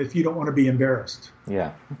help them if you don't want to be embarrassed.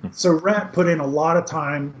 Yeah. So Rat put in a lot of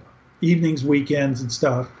time, evenings, weekends and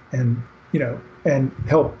stuff, and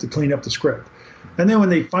helped to clean up the script. And then when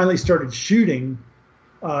they finally started shooting,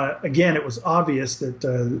 again, it was obvious that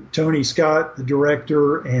Tony Scott, the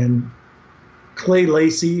director, and Clay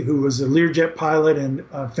Lacy, who was a Learjet pilot and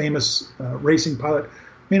a famous racing pilot,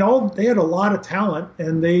 they had a lot of talent,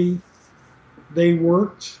 and they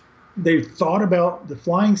worked. They thought about the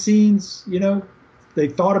flying scenes, They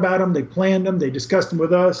thought about them, they planned them, they discussed them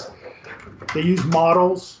with us. They used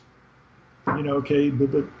models, okay,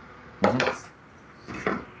 but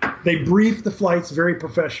they briefed the flights very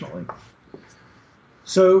professionally.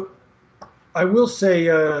 So I will say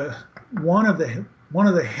one of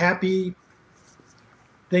the happy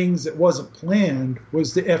things that wasn't planned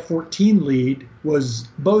was the F-14 lead was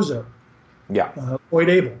Bozo. Yeah. Lloyd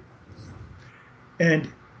Abel. And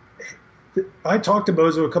I talked to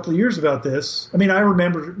Bozo a couple of years about this. I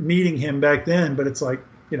remember meeting him back then, but it's like,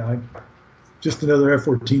 just another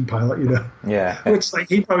F-14 pilot, Yeah. Which,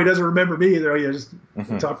 he probably doesn't remember me either. Just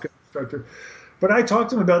a Top Gun instructor. But I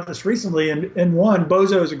talked to him about this recently, and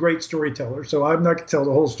Bozo is a great storyteller, so I'm not going to tell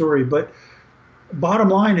the whole story. But bottom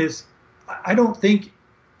line is, I don't think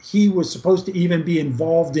he was supposed to even be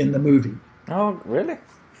involved in the movie. Oh, really?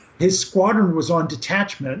 His squadron was on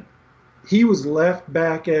detachment. He was left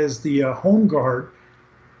back as the home guard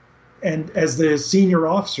and as the senior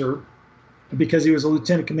officer, because he was a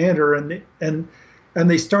lieutenant commander, and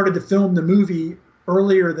they started to film the movie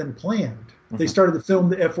earlier than planned. Mm-hmm. They started to film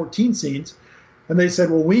the F-14 scenes, and they said,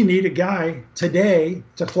 well, we need a guy today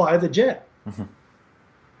to fly the jet. Mm-hmm.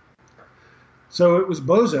 So it was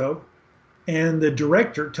Bozo, and the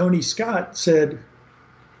director, Tony Scott, said,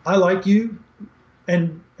 I like you.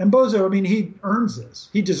 And Bozo, he earns this.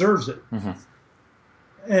 He deserves it. Mm-hmm.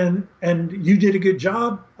 and you did a good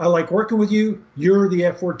job. I like working with you. You're the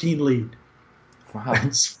F-14 lead. Wow.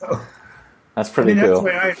 And so, That's pretty cool. That's the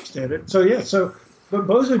way I understand it. So, yeah, but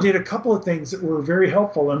Bozo did a couple of things that were very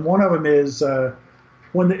helpful, and one of them is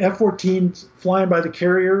when the F-14's flying by the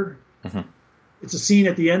carrier, it's a scene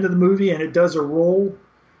at the end of the movie, and it does a roll,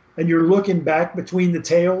 and you're looking back between the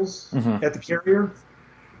tails at the carrier.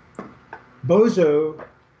 Bozo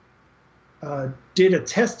did a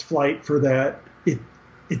test flight for that.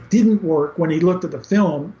 It didn't work when he looked at the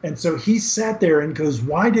film, and so he sat there and goes,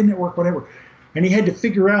 "Why didn't it work? Whatever." And he had to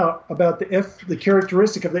figure out about the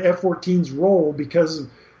characteristic of the F-14's roll because of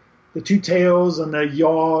the two tails and the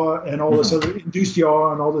yaw and all this other induced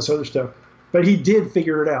yaw and all this other stuff. But he did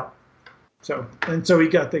figure it out. So he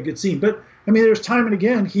got that good scene. But I mean, there's time and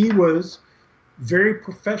again he was very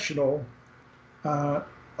professional.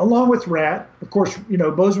 Along with Rat, of course,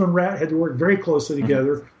 Bozo and Rat had to work very closely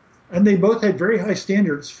together, and they both had very high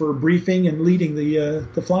standards for briefing and leading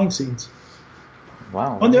the flying scenes.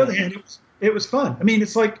 Wow. On the other hand, it was fun. I mean,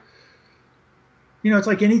 it's like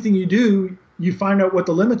anything you do, you find out what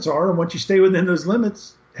the limits are, and once you stay within those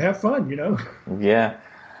limits, have fun. Yeah.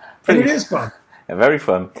 But it is fun. Yeah, very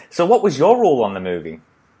fun. So, what was your role on the movie?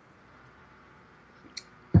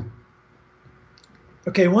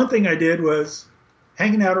 Okay, one thing I did was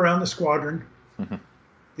hanging out around the squadron.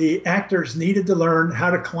 The actors needed to learn how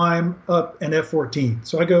to climb up an F-14.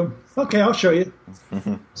 So I go, okay, I'll show you.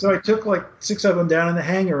 So I took like 6 of them down in the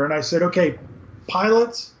hangar, and I said, okay,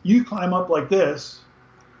 pilots, you climb up like this.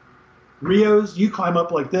 Rios, you climb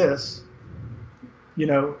up like this.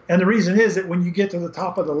 And the reason is that when you get to the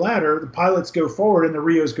top of the ladder, the pilots go forward and the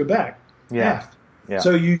Rios go back. Yeah.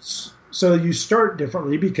 So you start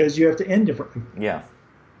differently because you have to end differently. Yeah.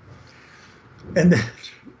 And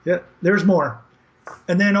then, there's more.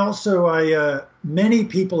 And then also, many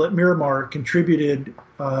people at Miramar contributed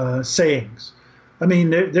sayings. I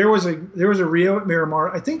mean, there was a Rio at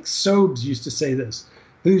Miramar. I think Sobes used to say this,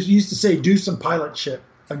 who used to say, "Do some pilot shit."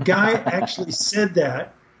 A guy actually said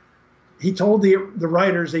that. He told the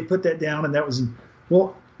writers, they put that down, and that was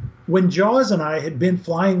well. When Jaws and I had been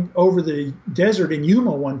flying over the desert in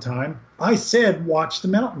Yuma one time, I said, "Watch the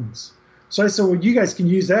mountains." So I said, well, you guys can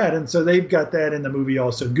use that. And so they've got that in the movie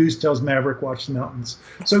also. Goose tells Maverick, watch the mountains.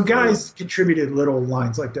 So guys contributed little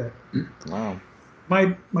lines like that. Wow.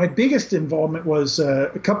 My biggest involvement was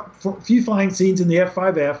a few flying scenes in the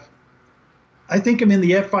F5F. I think I'm in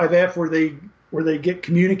the F5F where they get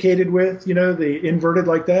communicated with, the inverted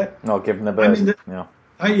like that. No, give them the bird.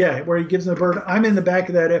 Where he gives them the bird. I'm in the back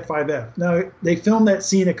of that F5F. Now, they filmed that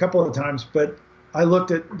scene a couple of times, but I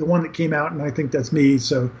looked at the one that came out, and I think that's me.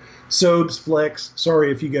 So, Sobes, Flex,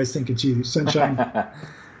 sorry if you guys think it's you, Sunshine.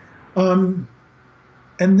 And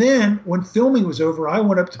then when filming was over, I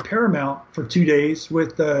went up to Paramount for 2 days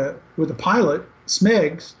with a pilot,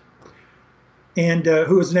 Smegs, and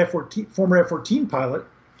who was an former F-14 pilot,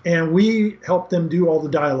 and we helped them do all the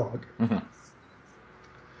dialogue.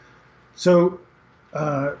 So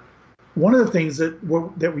one of the things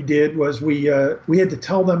that we did was we had to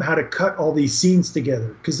tell them how to cut all these scenes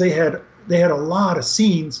together because they had a lot of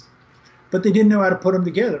scenes, but they didn't know how to put them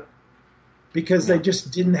together because they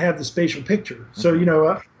just didn't have the spatial picture. So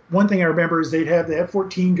one thing I remember is they'd have the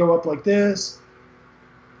F-14 go up like this,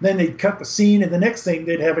 then they'd cut the scene, and the next thing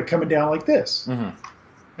they'd have it coming down like this.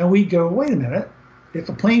 And we'd go, wait a minute, if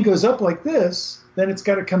a plane goes up like this, then it's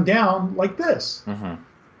got to come down like this.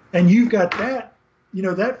 And you've got that.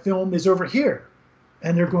 That film is over here.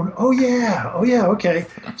 And they're going, oh, yeah, okay.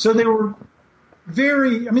 So they were they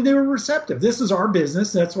were receptive. This is our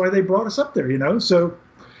business. That's why they brought us up there, So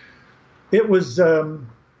it was, and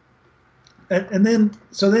then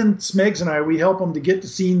Smegs and I, we helped them to get the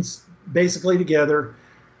scenes basically together.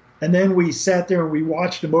 And then we sat there and we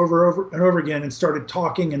watched them over and over again and started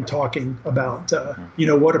talking about,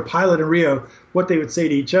 what a pilot in Rio, what they would say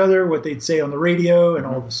to each other, what they'd say on the radio and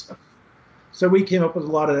all this stuff. So we came up with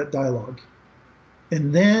a lot of that dialogue.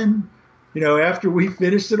 And then, after we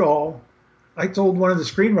finished it all, I told one of the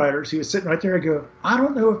screenwriters, he was sitting right there, I go, I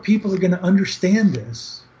don't know if people are going to understand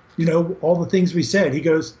this, all the things we said. He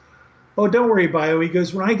goes, oh, don't worry, Bio. He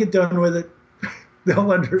goes, when I get done with it,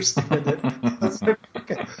 they'll understand it. I was like,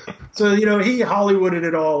 okay. So, he Hollywooded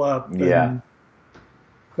it all up.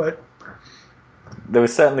 But there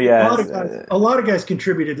was certainly a lot of guys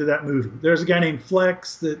contributed to that movie. There's a guy named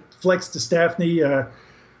Flex DeStaffney.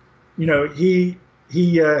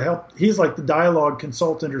 He helped. He's like the dialogue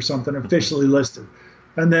consultant or something, officially listed.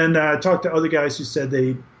 And then I talked to other guys who said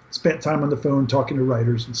they spent time on the phone talking to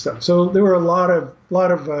writers and stuff. So there were a lot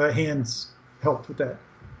of hands helped with that.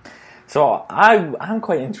 So I'm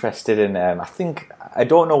quite interested in. I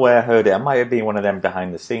don't know where I heard it. It might have been one of them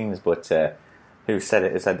behind the scenes, but who said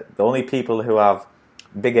it? It said the only people who have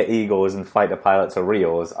bigger egos and fighter pilots or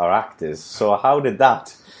Rios are actors. So how did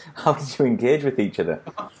you engage with each other?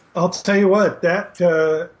 I'll tell you what,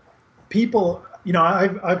 that people,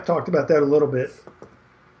 I've talked about that a little bit.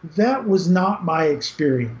 That was not my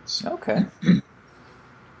experience. Okay.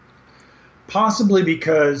 Possibly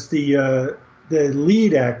because the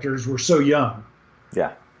lead actors were so young.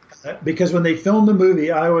 Yeah. Because when they filmed the movie,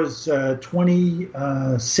 I was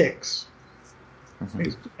 26.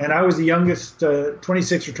 Mm-hmm. And I was the youngest,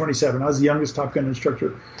 26 or 27. I was the youngest Top Gun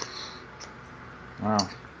instructor. Wow.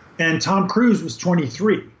 And Tom Cruise was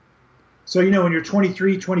 23. So, when you're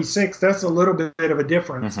 23, 26, that's a little bit of a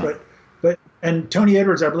difference. Mm-hmm. And Tony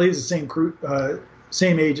Edwards, I believe, is the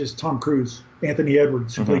same age as Tom Cruise, Anthony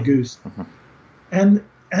Edwards, who played Goose. Mm-hmm.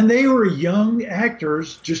 And they were young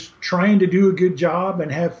actors just trying to do a good job and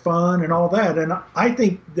have fun and all that. And I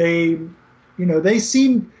think they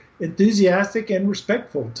seemed enthusiastic and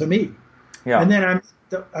respectful to me. Yeah. And then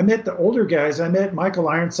I met the older guys. I met Michael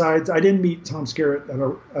Ironsides. I didn't meet Tom Skerritt.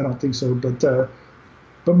 I don't think so.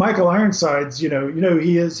 But Michael Ironsides, who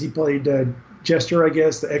he is. He played Jester, I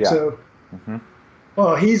guess, the XO. Yeah. Mm-hmm.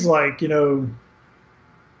 Well, he's like,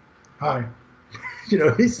 hi.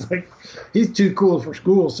 He's too cool for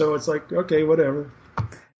school. So it's like, okay, whatever.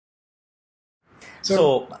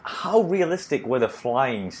 So how realistic were the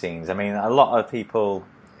flying scenes? I mean, a lot of people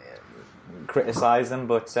criticize them,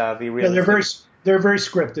 but the realistic... Yeah, they're very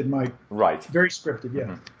scripted, Mike. Right. Very scripted, yeah.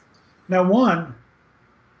 Mm-hmm. Now,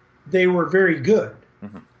 they were very good.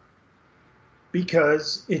 Mm-hmm.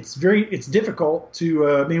 Because it's difficult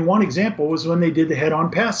to, one example was when they did the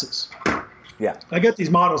head-on passes. Yeah. I got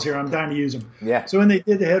these models here. I'm dying to use them. Yeah. So when they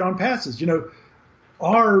did the head-on passes,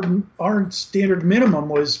 our standard minimum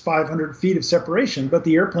was 500 feet of separation, but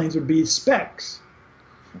the airplanes would be specs.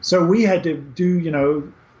 So we had to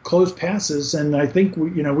do, close passes, and I think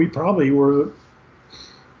we probably were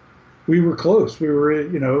close. We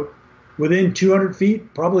were, within 200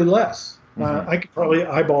 feet, probably less. Mm-hmm. I could probably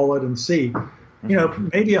eyeball it and see,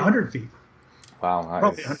 maybe 100 feet.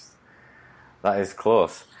 Wow, that is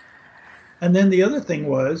close. And then the other thing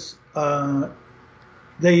was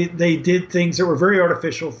they did things that were very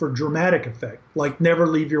artificial for dramatic effect, like never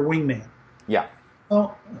leave your wingman. Yeah.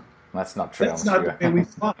 Well, that's not true. That's not the way we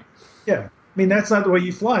fly. Yeah. That's not the way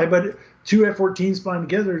you fly, but two F-14s flying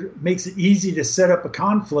together makes it easy to set up a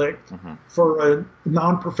conflict for a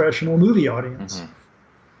non-professional movie audience. Mm-hmm.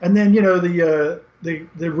 And then,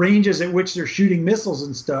 the ranges at which they're shooting missiles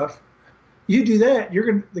and stuff, you do that,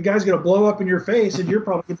 the guy's going to blow up in your face, and you're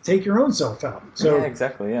probably going to take your own self out. So yeah,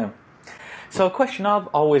 exactly, yeah. So a question I've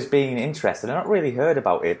always been interested in, I've not really heard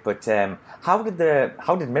about it, but how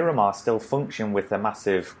did Miramar still function with a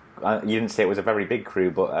massive? You didn't say it was a very big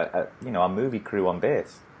crew, but a movie crew on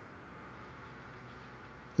base.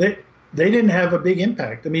 They didn't have a big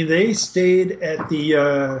impact. They stayed at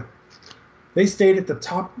the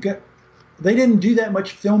top. They didn't do that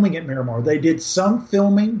much filming at Miramar. They did some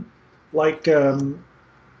filming. They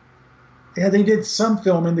did some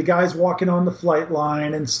filming, the guys walking on the flight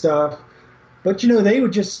line and stuff. But, they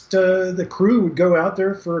would just, the crew would go out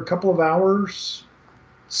there for a couple of hours,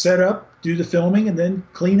 set up, do the filming, and then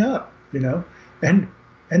clean up, And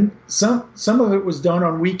some of it was done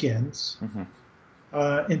on weekends.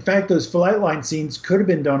 Mm-hmm. In fact, those flight line scenes could have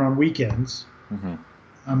been done on weekends. Mm-hmm.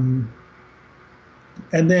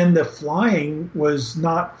 And then the flying was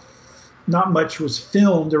not much was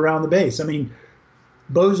filmed around the base.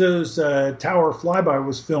 Bozo's tower flyby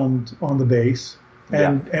was filmed on the base,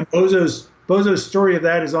 and Bozo's story of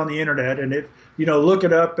that is on the internet. And if look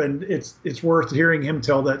it up, and it's worth hearing him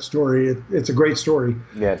tell that story. It's a great story.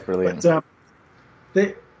 Yeah, it's brilliant. But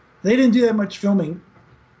they didn't do that much filming,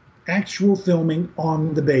 actual filming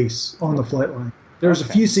on the base on the flight line. There was a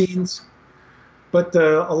few scenes. But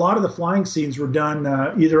a lot of the flying scenes were done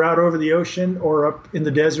either out over the ocean or up in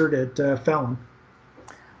the desert at Fallon.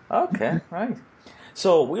 Okay, right.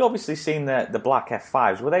 So we obviously seen the black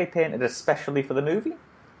F-5s. Were they painted especially for the movie?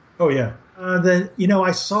 Oh, yeah.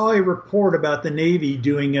 I saw a report about the Navy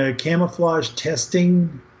doing camouflage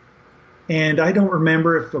testing, and I don't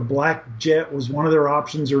remember if a black jet was one of their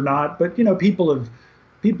options or not. But, people have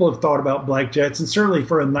thought about black jets, and certainly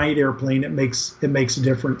for a night airplane, it makes a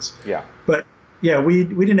difference. Yeah. But yeah, we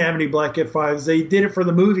didn't have any black F-5s. They did it for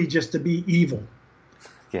the movie just to be evil.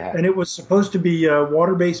 Yeah. And it was supposed to be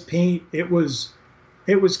water-based paint. It was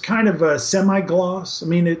kind of a semi-gloss.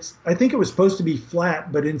 I think it was supposed to be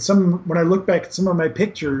flat, but when I look back at some of my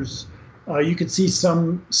pictures, you could see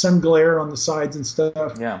some glare on the sides and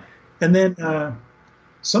stuff. Yeah. And then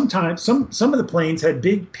sometimes some of the planes had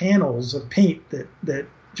big panels of paint that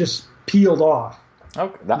just peeled off.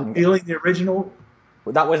 Okay, peeling the original.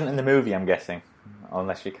 That wasn't in the movie, I'm guessing,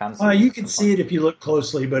 unless you can see it. You can see it if you look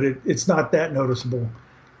closely, but it's not that noticeable.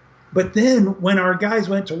 But then when our guys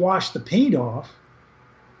went to wash the paint off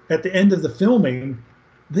at the end of the filming,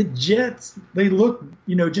 the jets, they look,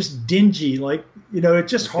 just dingy. Like, it's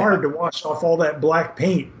just hard to wash off all that black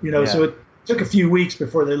paint, so it took a few weeks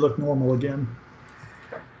before they looked normal again.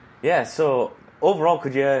 Yeah, so overall,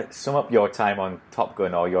 could you sum up your time on Top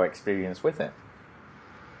Gun or your experience with it?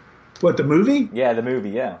 What, the movie? Yeah, the movie,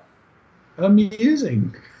 yeah.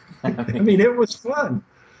 Amusing. I mean, it was fun.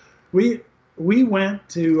 We went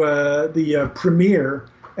to the premiere,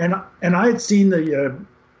 and I had seen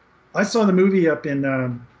I saw the movie up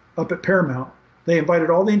at Paramount. They invited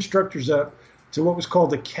all the instructors up to what was called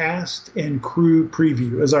the cast and crew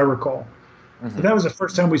preview, as I recall. Mm-hmm. And that was the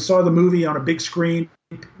first time we saw the movie on a big screen,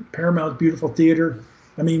 Paramount's beautiful theater.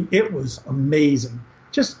 I mean, it was amazing.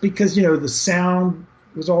 Just because, the sound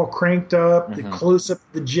was all cranked up, the close-up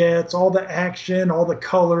of the jets, all the action, all the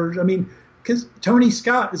colors. I mean, because Tony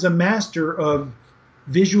Scott is a master of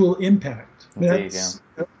visual impact.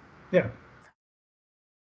 Yeah.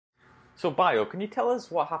 So, Bio, can you tell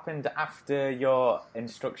us what happened after your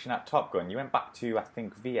instruction at Top Gun? You went back to, I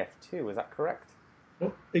think, VF2. Is that correct?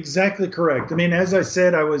 Exactly correct. I mean, as I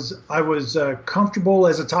said, I was comfortable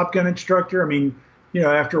as a Top Gun instructor. I mean,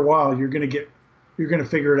 after a while, you're going to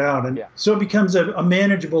figure it out, and so it becomes a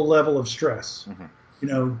manageable level of stress.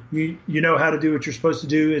 Mm-hmm. You know how to do what you're supposed to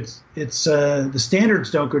do. It's the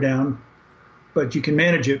standards don't go down, but you can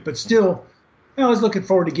manage it. But still, I was looking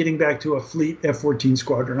forward to getting back to a fleet F-14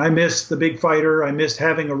 squadron. I missed the big fighter. I missed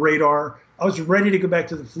having a radar. I was ready to go back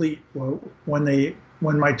to the fleet when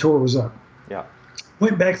my tour was up. Yeah.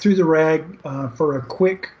 Went back through the RAG for a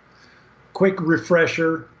quick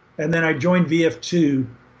refresher, and then I joined VF2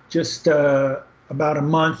 just about a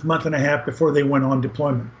month and a half before they went on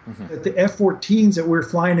deployment. Mm-hmm. The F-14s that we were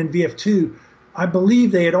flying in VF2, I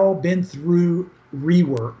believe they had all been through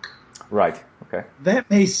rework. Right. Okay. That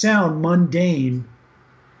may sound mundane,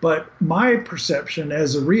 but my perception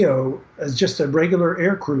as a Rio, as just a regular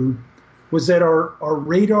air crew, was that our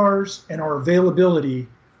radars and our availability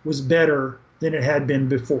was better than it had been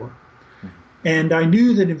before. And I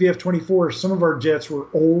knew that in VF-24, some of our jets were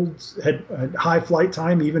old, had high flight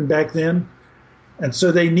time even back then. And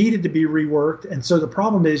so they needed to be reworked. And so the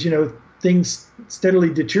problem is, things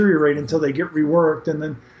steadily deteriorate until they get reworked. And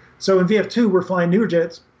then, so in VF2, we're flying newer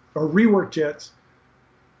jets or reworked jets.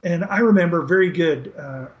 And I remember very good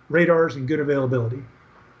radars and good availability.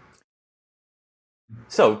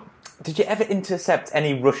 So, did you ever intercept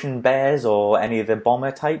any Russian Bears or any of the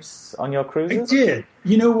bomber types on your cruises? I did.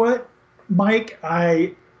 You know what, Mike?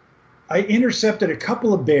 I intercepted a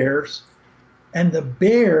couple of Bears, and the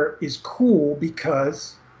Bear is cool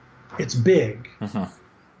because it's big. Mm-hmm.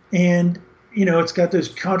 And, it's got those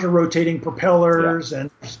counter-rotating propellers and,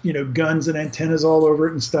 guns and antennas all over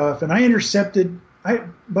it and stuff. And I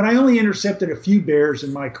only intercepted a few Bears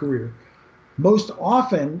in my career. Most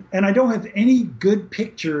often, and I don't have any good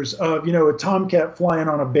pictures of, a Tomcat flying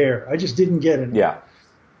on a Bear. I just didn't get it. Yeah.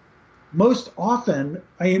 Most often,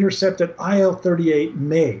 I intercepted IL-38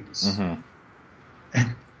 MAYs. Mm-hmm.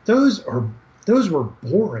 And those were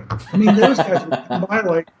boring. I mean, those guys would come by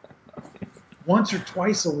like once or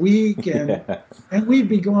twice a week, and we'd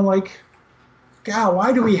be going like, God,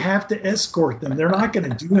 why do we have to escort them? They're not going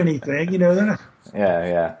to do anything, they're not.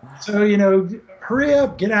 Yeah. So, hurry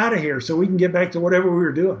up, get out of here so we can get back to whatever we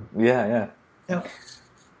were doing. Yeah. Now,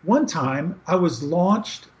 one time I was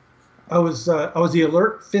launched, I was the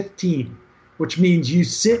Alert 15, which means you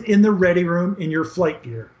sit in the ready room in your flight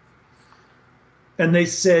gear. And they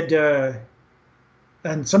said,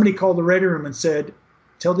 and somebody called the ready room and said,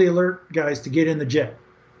 tell the Alert guys to get in the jet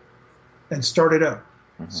and start it up.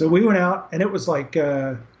 Mm-hmm. So we went out, and it was like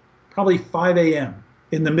probably 5 a.m.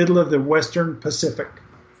 in the middle of the Western Pacific.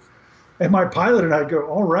 And my pilot and I go,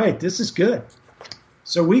 all right, this is good.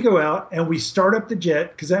 So we go out and we start up the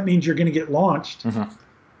jet, because that means you're going to get launched. Mm-hmm.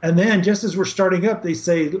 And then just as we're starting up, they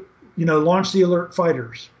say, launch the Alert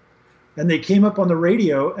fighters. And they came up on the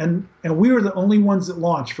radio, and we were the only ones that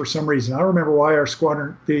launched for some reason. I don't remember why our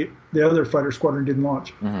squadron, the other fighter squadron, didn't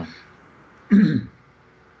launch. Mm-hmm.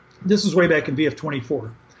 This was way back in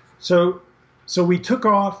VF-24. So we took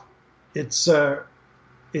off. It's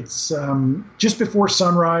just before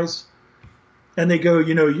sunrise. And they go,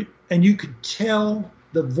 and you could tell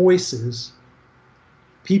the voices.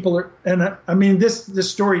 People are, and I mean, this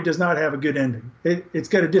story does not have a good ending. It's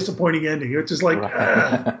got a disappointing ending. It's just like,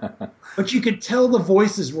 but you could tell the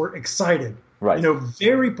voices were excited. Right. You know,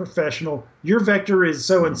 very professional. Your vector is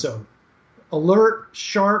so-and-so. Alert,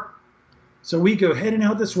 sharp. So we go heading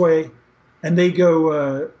out this way, and they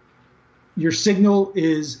go, your signal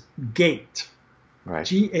is gate. Right.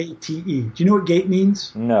 Gate. Do you know what gate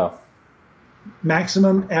means? No.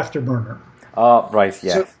 Maximum afterburner. Oh, right,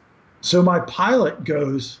 yes. So my pilot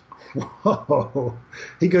goes, whoa.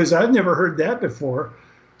 He goes, I've never heard that before.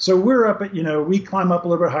 So we're up at, we climb up a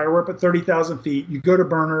little bit higher. We're up at 30,000 feet. You go to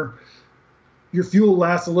burner. Your fuel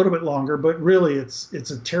lasts a little bit longer, but really it's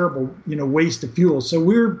a terrible, waste of fuel. So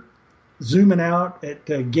we're zooming out at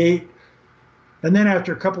gate. And then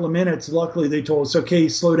after a couple of minutes, luckily they told us, okay,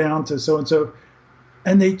 slow down to so-and-so.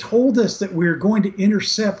 And they told us that we were going to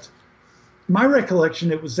intercept. My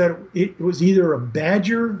recollection, it was that it was either a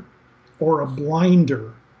Badger or a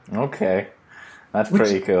Blinder. Okay. That's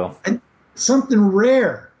pretty cool. And something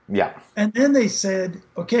rare. Yeah. And then they said,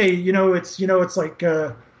 okay, it's like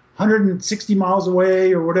 160 miles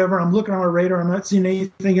away or whatever. I'm looking on my radar. I'm not seeing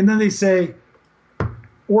anything. And then they say,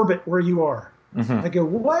 orbit where you are. Mm-hmm. I go,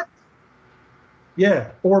 what?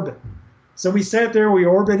 Yeah, orbit. So we sat there, we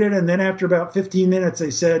orbited, and then after about 15 minutes,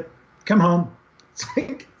 they said, come home. It's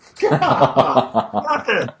like,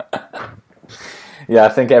 nothing. Yeah, I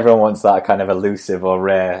think everyone wants that kind of elusive or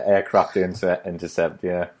rare aircraft to intercept,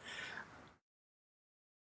 yeah.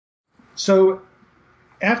 So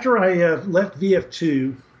after I left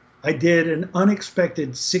VF2, I did an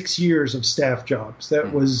unexpected 6 years of staff jobs.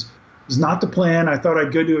 That was not the plan. I thought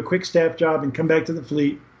I'd go do a quick staff job and come back to the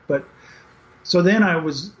fleet. But so then I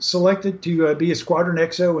was selected to be a Squadron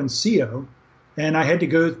XO and CO, and I had to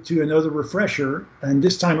go to another refresher. And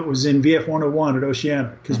this time it was in VF 101 at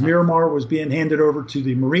Oceana because Miramar was being handed over to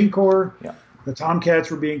the Marine Corps. Yeah. The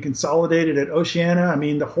Tomcats were being consolidated at Oceana. I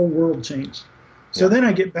mean, the whole world changed. So then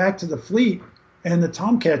I get back to the fleet, and the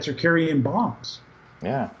Tomcats are carrying bombs.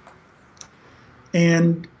 Yeah.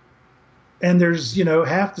 And there's,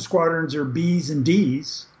 half the squadrons are Bs and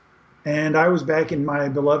Ds, and I was back in my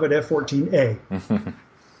beloved F-14A.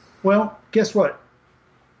 Well, guess what?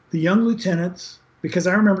 The young lieutenants, because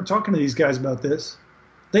I remember talking to these guys about this,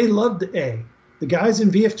 they loved the A. The guys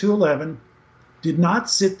in VF-211 did not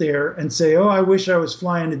sit there and say, oh, I wish I was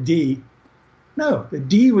flying a D. No, the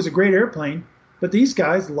D was a great airplane, but these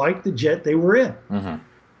guys liked the jet they were in. Mm-hmm.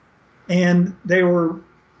 And they were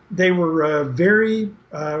very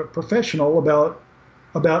professional about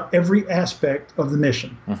every aspect of the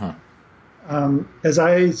mission. Mm-hmm. As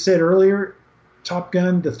I said earlier, Top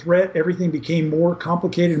Gun, the threat, everything became more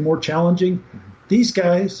complicated and more challenging. Mm-hmm. These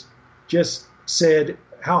guys just said,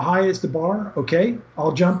 how high is the bar? Okay,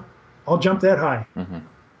 I'll jump that high. Mm-hmm.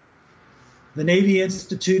 The Navy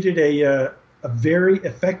instituted a very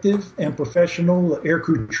effective and professional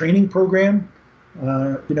aircrew training program,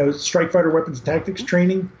 strike fighter weapons tactics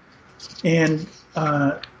training. And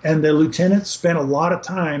the lieutenants spent a lot of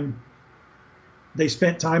time. They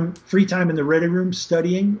spent free time in the ready room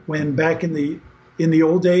studying. When back in the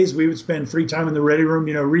old days, we would spend free time in the ready room,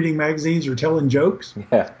 reading magazines or telling jokes.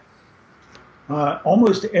 Yeah.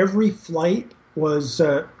 Almost every flight was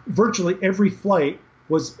virtually every flight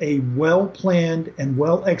was a well-planned and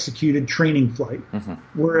well-executed training flight. Mm-hmm.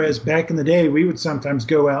 Whereas back in the day, we would sometimes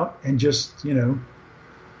go out and just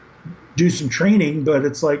do some training, but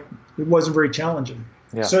it's like it wasn't very challenging.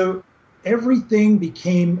 Yeah. So everything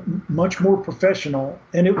became much more professional,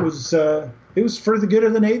 and it was for the good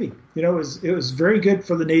of the Navy. It was very good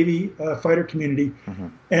for the Navy fighter community, mm-hmm.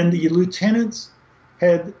 and the lieutenants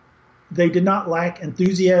they did not lack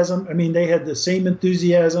enthusiasm. I mean, they had the same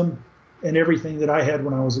enthusiasm and everything that I had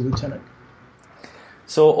when I was a lieutenant.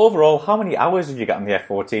 So overall, how many hours did you get on the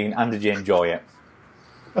F-14, and did you enjoy it?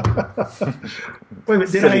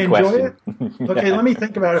 Wait, did I enjoy it? Okay, yeah. Let me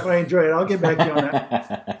think about if I enjoy it. I'll get back to you on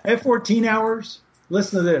that. F-14 hours,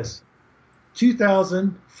 listen to this,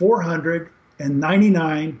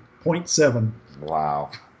 2,499.7.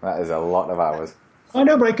 Wow, that is a lot of hours. I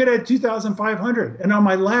know, but I could have had 2,500. And on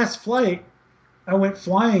my last flight, I went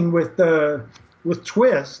flying with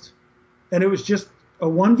Twist, and it was just a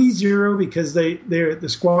 1v0 because the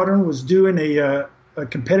squadron was doing a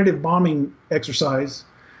competitive bombing exercise.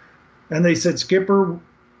 And they said, Skipper,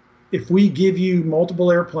 if we give you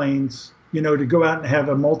multiple airplanes, to go out and have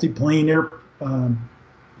a multi-plane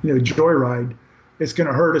joyride, it's going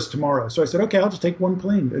to hurt us tomorrow. So I said, okay, I'll just take one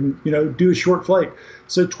plane and, do a short flight.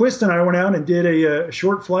 So Twist and I went out and did a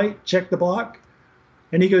short flight, checked the block.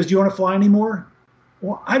 And he goes, do you want to fly anymore?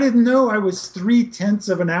 Well, I didn't know I was 0.3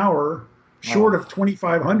 of an hour short of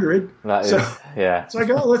 2,500. That is, yeah. So I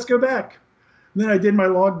go, let's go back. And then I did my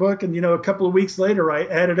logbook, and a couple of weeks later, I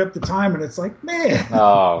added up the time, and it's like, man.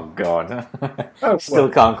 Oh God. Still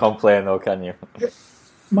can't complain though, can you?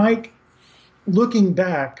 Mike, looking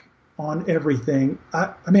back on everything,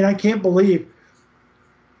 I mean, I can't believe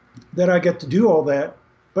that I get to do all that.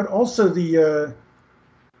 But also the,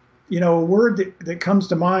 a word that comes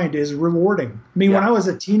to mind is rewarding. I mean, when I was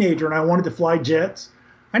a teenager and I wanted to fly jets,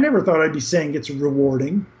 I never thought I'd be saying it's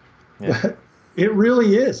rewarding. Yeah. But it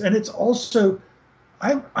really is. And it's also,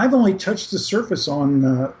 I've only touched the surface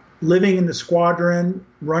on living in the squadron,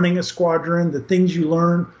 running a squadron, the things you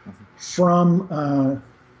learn from,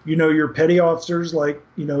 your petty officers like,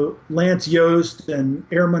 Lance Yost and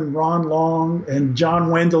Airman Ron Long and John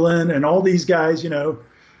Wendelin and all these guys,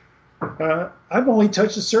 I've only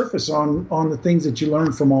touched the surface on the things that you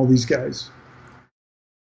learn from all these guys.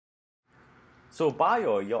 So,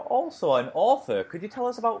 Bayo, you're also an author. Could you tell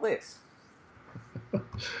us about this?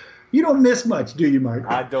 You don't miss much, do you, Mike?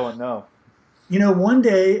 I don't know. One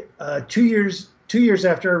day, 2 years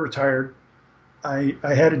after I retired, I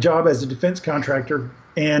had a job as a defense contractor,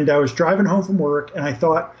 and I was driving home from work, and I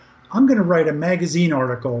thought, I'm going to write a magazine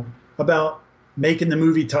article about making the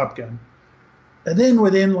movie Top Gun. And then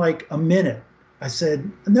within like a minute, I said,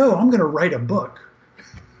 no, I'm going to write a book.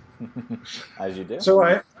 As you do. So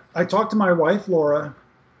I talked to my wife, Laura,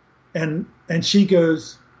 and she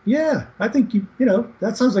goes, yeah, I think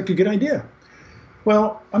that sounds like a good idea.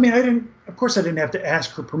 Well, I mean, I didn't have to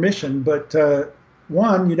ask her permission, but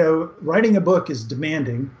one, writing a book is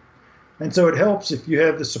demanding. And so it helps if you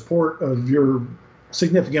have the support of your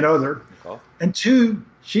significant other. Okay. And two,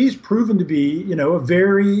 she's proven to be, a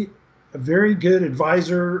very good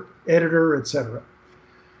advisor, editor, etc.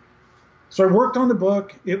 So I worked on the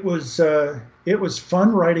book. It was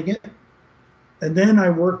fun writing it. And then I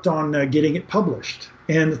worked on getting it published.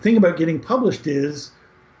 And the thing about getting published is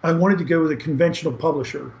I wanted to go with a conventional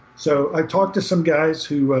publisher. So I talked to some guys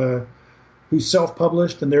who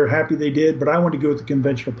self-published, and they're happy they did, but I wanted to go with the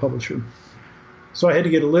conventional publisher. So I had to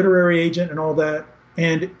get a literary agent and all that.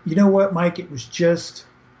 And you know what, Mike? It was just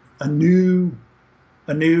a new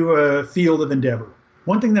field of endeavor.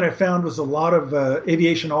 One thing that I found was a lot of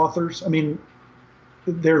aviation authors. I mean,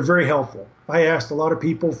 they're very helpful. I asked them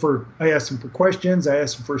for questions, I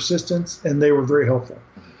asked them for assistance, and they were very helpful.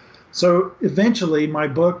 So eventually my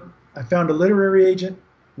book, I found a literary agent,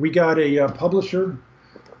 we got a publisher,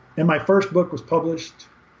 and my first book was published.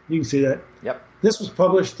 You can see that. Yep. This was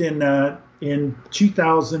published in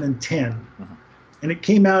 2010. Mm-hmm. And it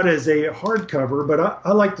came out as a hardcover, but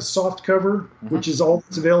I like the soft cover, which is all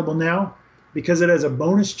that's available now, because it has a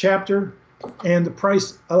bonus chapter, and the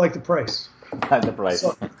price. I like the price. The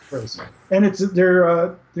price. And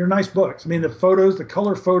they're nice books. I mean, the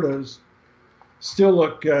color photos, still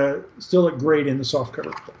look great in the soft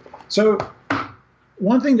cover. So,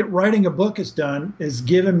 one thing that writing a book has done is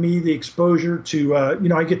given me the exposure to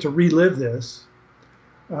I get to relive this.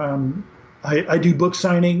 I do book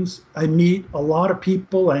signings. I meet a lot of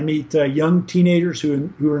people. I meet young teenagers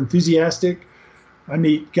who are enthusiastic. I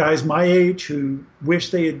meet guys my age who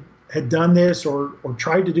wish they had done this or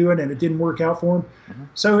tried to do it and it didn't work out for them. Mm-hmm.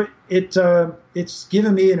 So it's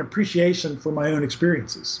given me an appreciation for my own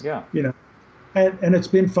experiences. Yeah. And it's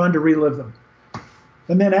been fun to relive them.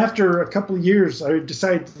 And then after a couple of years, I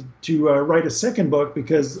decided to write a second book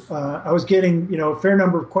because I was getting a fair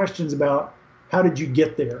number of questions about how did you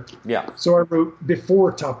get there? Yeah. So I wrote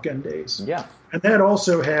Before Top Gun Days. Yeah. And that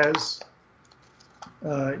also has,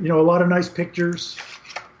 a lot of nice pictures,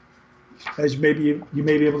 as you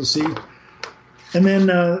may be able to see. And then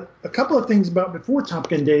a couple of things about Before Top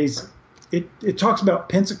Gun Days. It talks about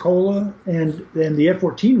Pensacola and the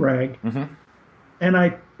F-14 RAG. Mm-hmm. And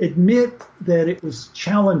I admit that it was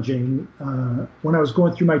challenging when I was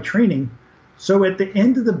going through my training. So at the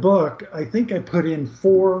end of the book, I think I put in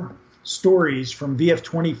 4 stories from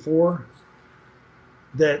VF-24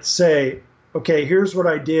 that say, okay, here's what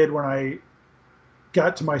I did when I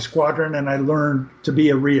got to my squadron and I learned to be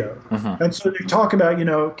a Rio. Mm-hmm. And so they talk about,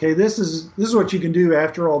 okay, this is what you can do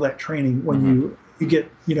after all that training when you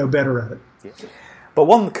get, better at it. Yeah. But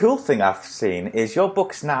one cool thing I've seen is your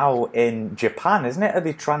book's now in Japan, isn't it? Have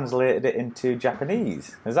they translated it into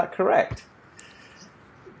Japanese? Is that correct?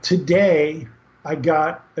 Today, I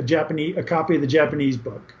got a copy of the Japanese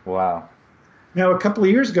book. Wow. Now, a couple of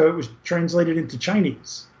years ago, it was translated into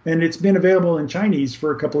Chinese, and it's been available in Chinese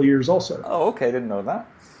for a couple of years also. Oh, okay. Didn't know that.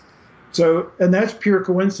 So, and that's pure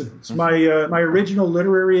coincidence. Mm-hmm. My original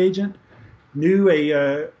literary agent knew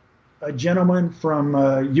a gentleman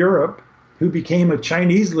from Europe who became a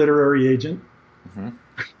Chinese literary agent. Mm-hmm.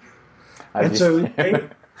 And so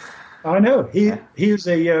I know. He was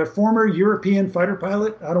a former European fighter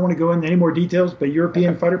pilot. I don't want to go into any more details, but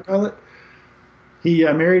European fighter pilot. He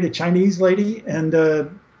married a Chinese lady, and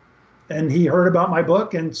he heard about my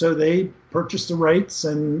book, and so they purchased the rights,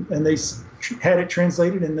 and they had it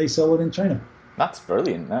translated, and they sell it in China. That's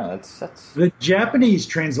brilliant. No, that's The Japanese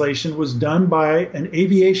translation was done by an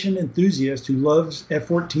aviation enthusiast who loves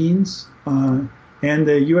F-14s and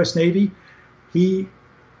the U.S. Navy. He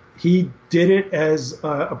did it as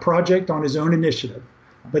a project on his own initiative.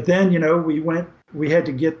 But then, we had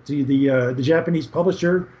to get to the Japanese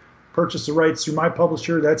publisher, purchase the rights through my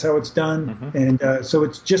publisher. That's how it's done. And so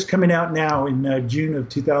it's just coming out now in June of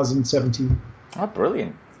 2017. Oh,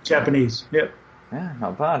 brilliant. Japanese, yep. Yeah,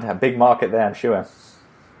 not bad. A big market there, I'm sure.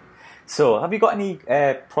 So, have you got any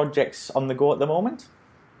projects on the go at the moment?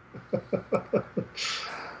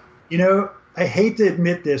 I hate to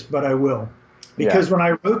admit this, but I will. Because when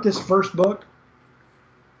I wrote the first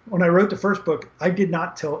book, I did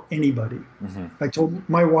not tell anybody. I told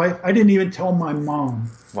my wife. I didn't even tell my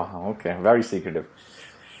mom. Wow, okay. Very secretive.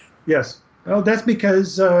 Yes. Well, that's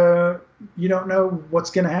because you don't know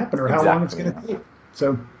what's going to happen or how long it's going to take.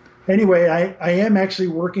 So anyway, I am actually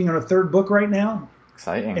working on a third book right now.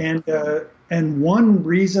 Exciting. And one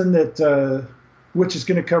reason that which is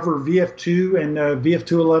going to cover VF2 and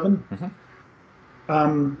VF211.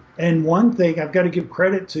 And one thing I've got to give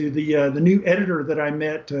credit to the new editor that I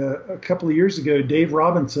met a couple of years ago, Dave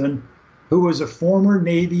Robinson, who was a former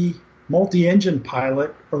Navy multi-engine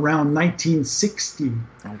pilot around 1960.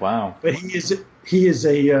 Oh, wow! But he is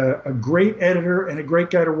a great editor and a great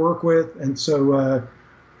guy to work with, and so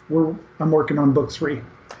I'm working on book 3.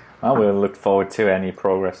 Well, we'll look forward to any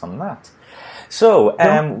progress on that. So,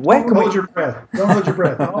 don't hold your breath. Don't hold your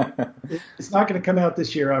breath. It's not going to come out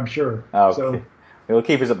this year, I'm sure. Okay. So, we'll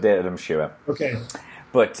keep us updated, I'm sure. Okay.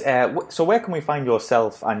 But, so where can we find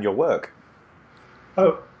yourself and your work?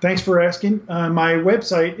 Oh, thanks for asking. My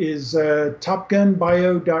website is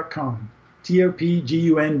topgunbio.com,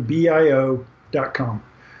 TOPGUNBIO.com.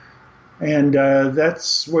 And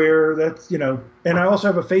that's where, and I also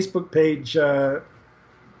have a Facebook page,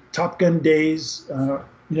 Top Gun Days.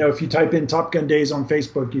 If you type in Top Gun Days on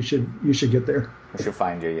Facebook, you should get there. We should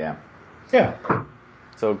find you, yeah. Yeah.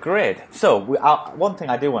 So, great. So, one thing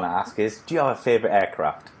I do want to ask is, do you have a favourite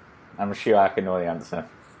aircraft? I'm sure I can know the answer.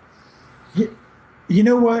 You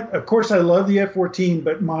know what? Of course, I love the F-14,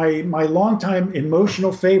 but my longtime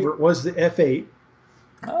emotional favorite was the F-8.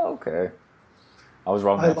 Oh, okay. I was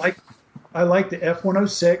wrong. I like the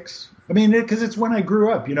F-106. I mean, because it's when I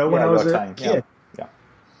grew up, when I was a kid. Yeah.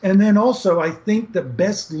 And then also, I think the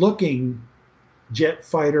best-looking jet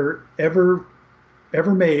fighter ever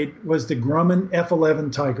made was the Grumman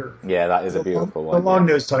F-11 Tiger. Yeah, that is a beautiful one. The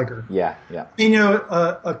long-nosed Tiger. Yeah, yeah. And,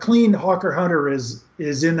 a clean Hawker Hunter is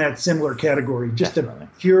in that similar category. Just Definitely. A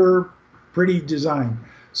pure, pretty design.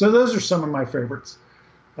 So those are some of my favorites.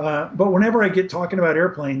 But whenever I get talking about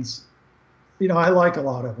airplanes, I like a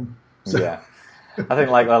lot of them. So. Yeah. I think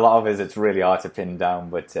like a lot of it's really hard to pin down.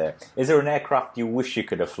 But is there an aircraft you wish you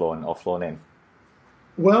could have flown or flown in?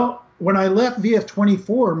 Well, when I left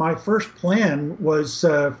VF-24, my first plan was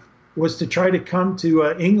to try to come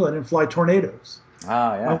to England and fly Tornadoes.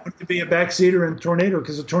 Ah, yeah. I wanted to be a backseater in Tornado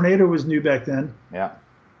because a Tornado was new back then. Yeah.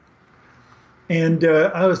 And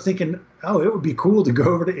I was thinking, it would be cool to go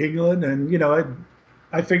over to England, and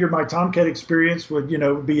I figured my Tomcat experience would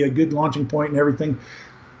be a good launching point and everything.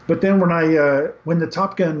 But then when the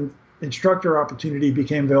Top Gun instructor opportunity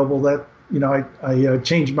became available, that I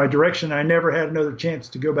changed my direction. I never had another chance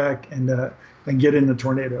to go back and get in the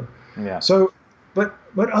Tornado. Yeah. So, but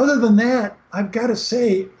other than that, I've got to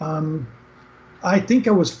say, I think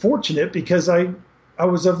I was fortunate because I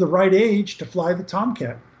was of the right age to fly the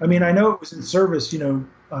Tomcat. I mean, I know it was in service,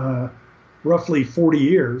 roughly 40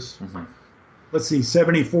 years. Mm-hmm. Let's see,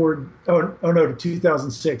 74. Oh no, to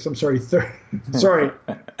 2006. I'm sorry. Sorry.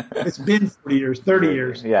 It's been 40 years, 30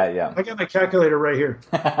 years. Yeah. I got my calculator right here.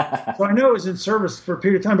 So I know it was in service for a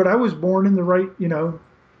period of time, but I was born in the right,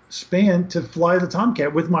 span to fly the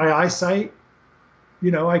Tomcat with my eyesight.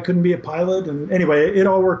 I couldn't be a pilot. And anyway, it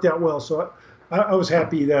all worked out well. So I was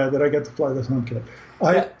happy that I got to fly the Tomcat.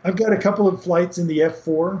 I've got a couple of flights in the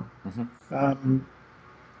F4, mm-hmm.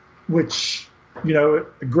 Which, a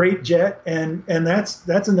great jet. And that's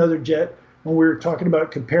another jet when we were talking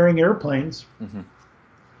about comparing airplanes. Mm-hmm.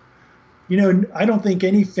 I don't think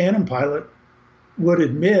any Phantom pilot would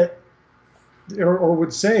admit or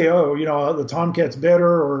would say, the Tomcat's better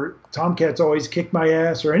or Tomcats always kick my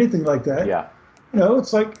ass or anything like that. Yeah.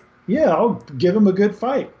 It's like, I'll give them a good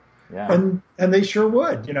fight. Yeah. And they sure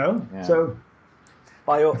would, Yeah. So.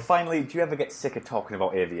 Bio, finally, do you ever get sick of talking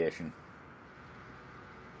about aviation?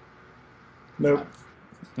 Nope.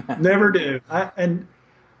 Never do. And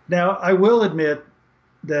now I will admit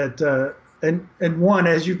that, and one,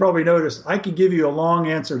 as you probably noticed, I can give you a long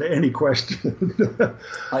answer to any question.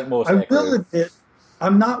 Like most I will admit,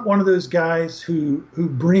 I'm not one of those guys who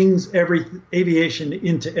brings aviation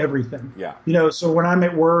into everything. Yeah. You know, so when I'm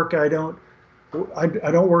at work, I don't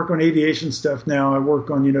work on aviation stuff now. I work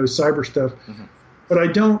on, you know, cyber stuff, but I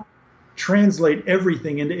don't translate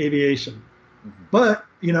everything into aviation. But,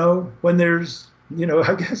 you know, when there's, you know,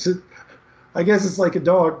 I guess it's like a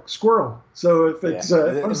dog, squirrel. So if it's,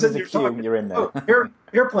 I'm sitting here talking, you're in there.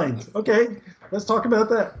 Airplanes. Okay, let's talk about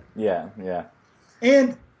that. Yeah, yeah.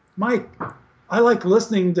 And Mike, I like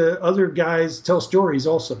listening to other guys tell stories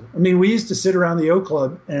also. I mean, we used to sit around the O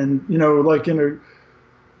Club and, you know, like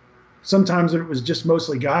sometimes it was just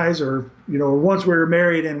mostly guys, or, you know, once we were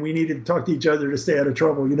married and we needed to talk to each other to stay out of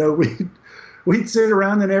trouble, you know, we'd sit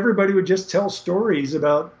around and everybody would just tell stories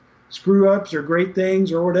about screw ups or great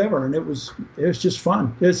things or whatever. And it was just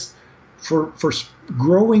fun. It's for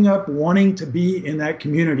growing up, wanting to be in that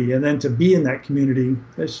community, and then to be in that community.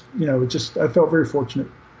 It's, you know, I felt very fortunate.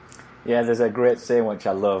 Yeah, there's a great saying which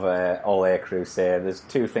I love, all aircrew say. There's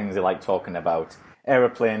two things they like talking about: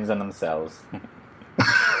 aeroplanes and themselves.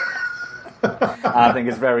 I think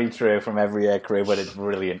it's very true from every aircrew, but it's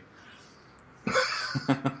brilliant.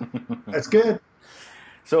 That's good.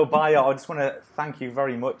 So, Bayo, I just want to thank you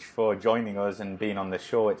very much for joining us and being on the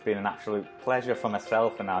show. It's been an absolute pleasure for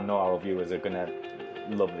myself, and I know our viewers are going to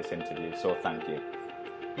love this interview, so thank you.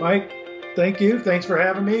 Mike, thank you. Thanks for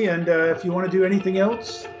having me, and if you want to do anything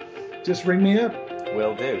else, just ring me up.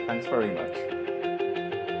 Will do. Thanks very much.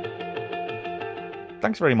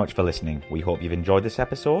 Thanks very much for listening. We hope you've enjoyed this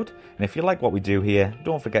episode. And if you like what we do here,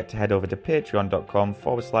 don't forget to head over to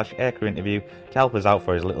patreon.com/aircrew interview to help us out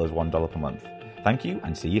for as little as $1 per month. Thank you,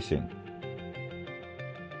 and see you soon.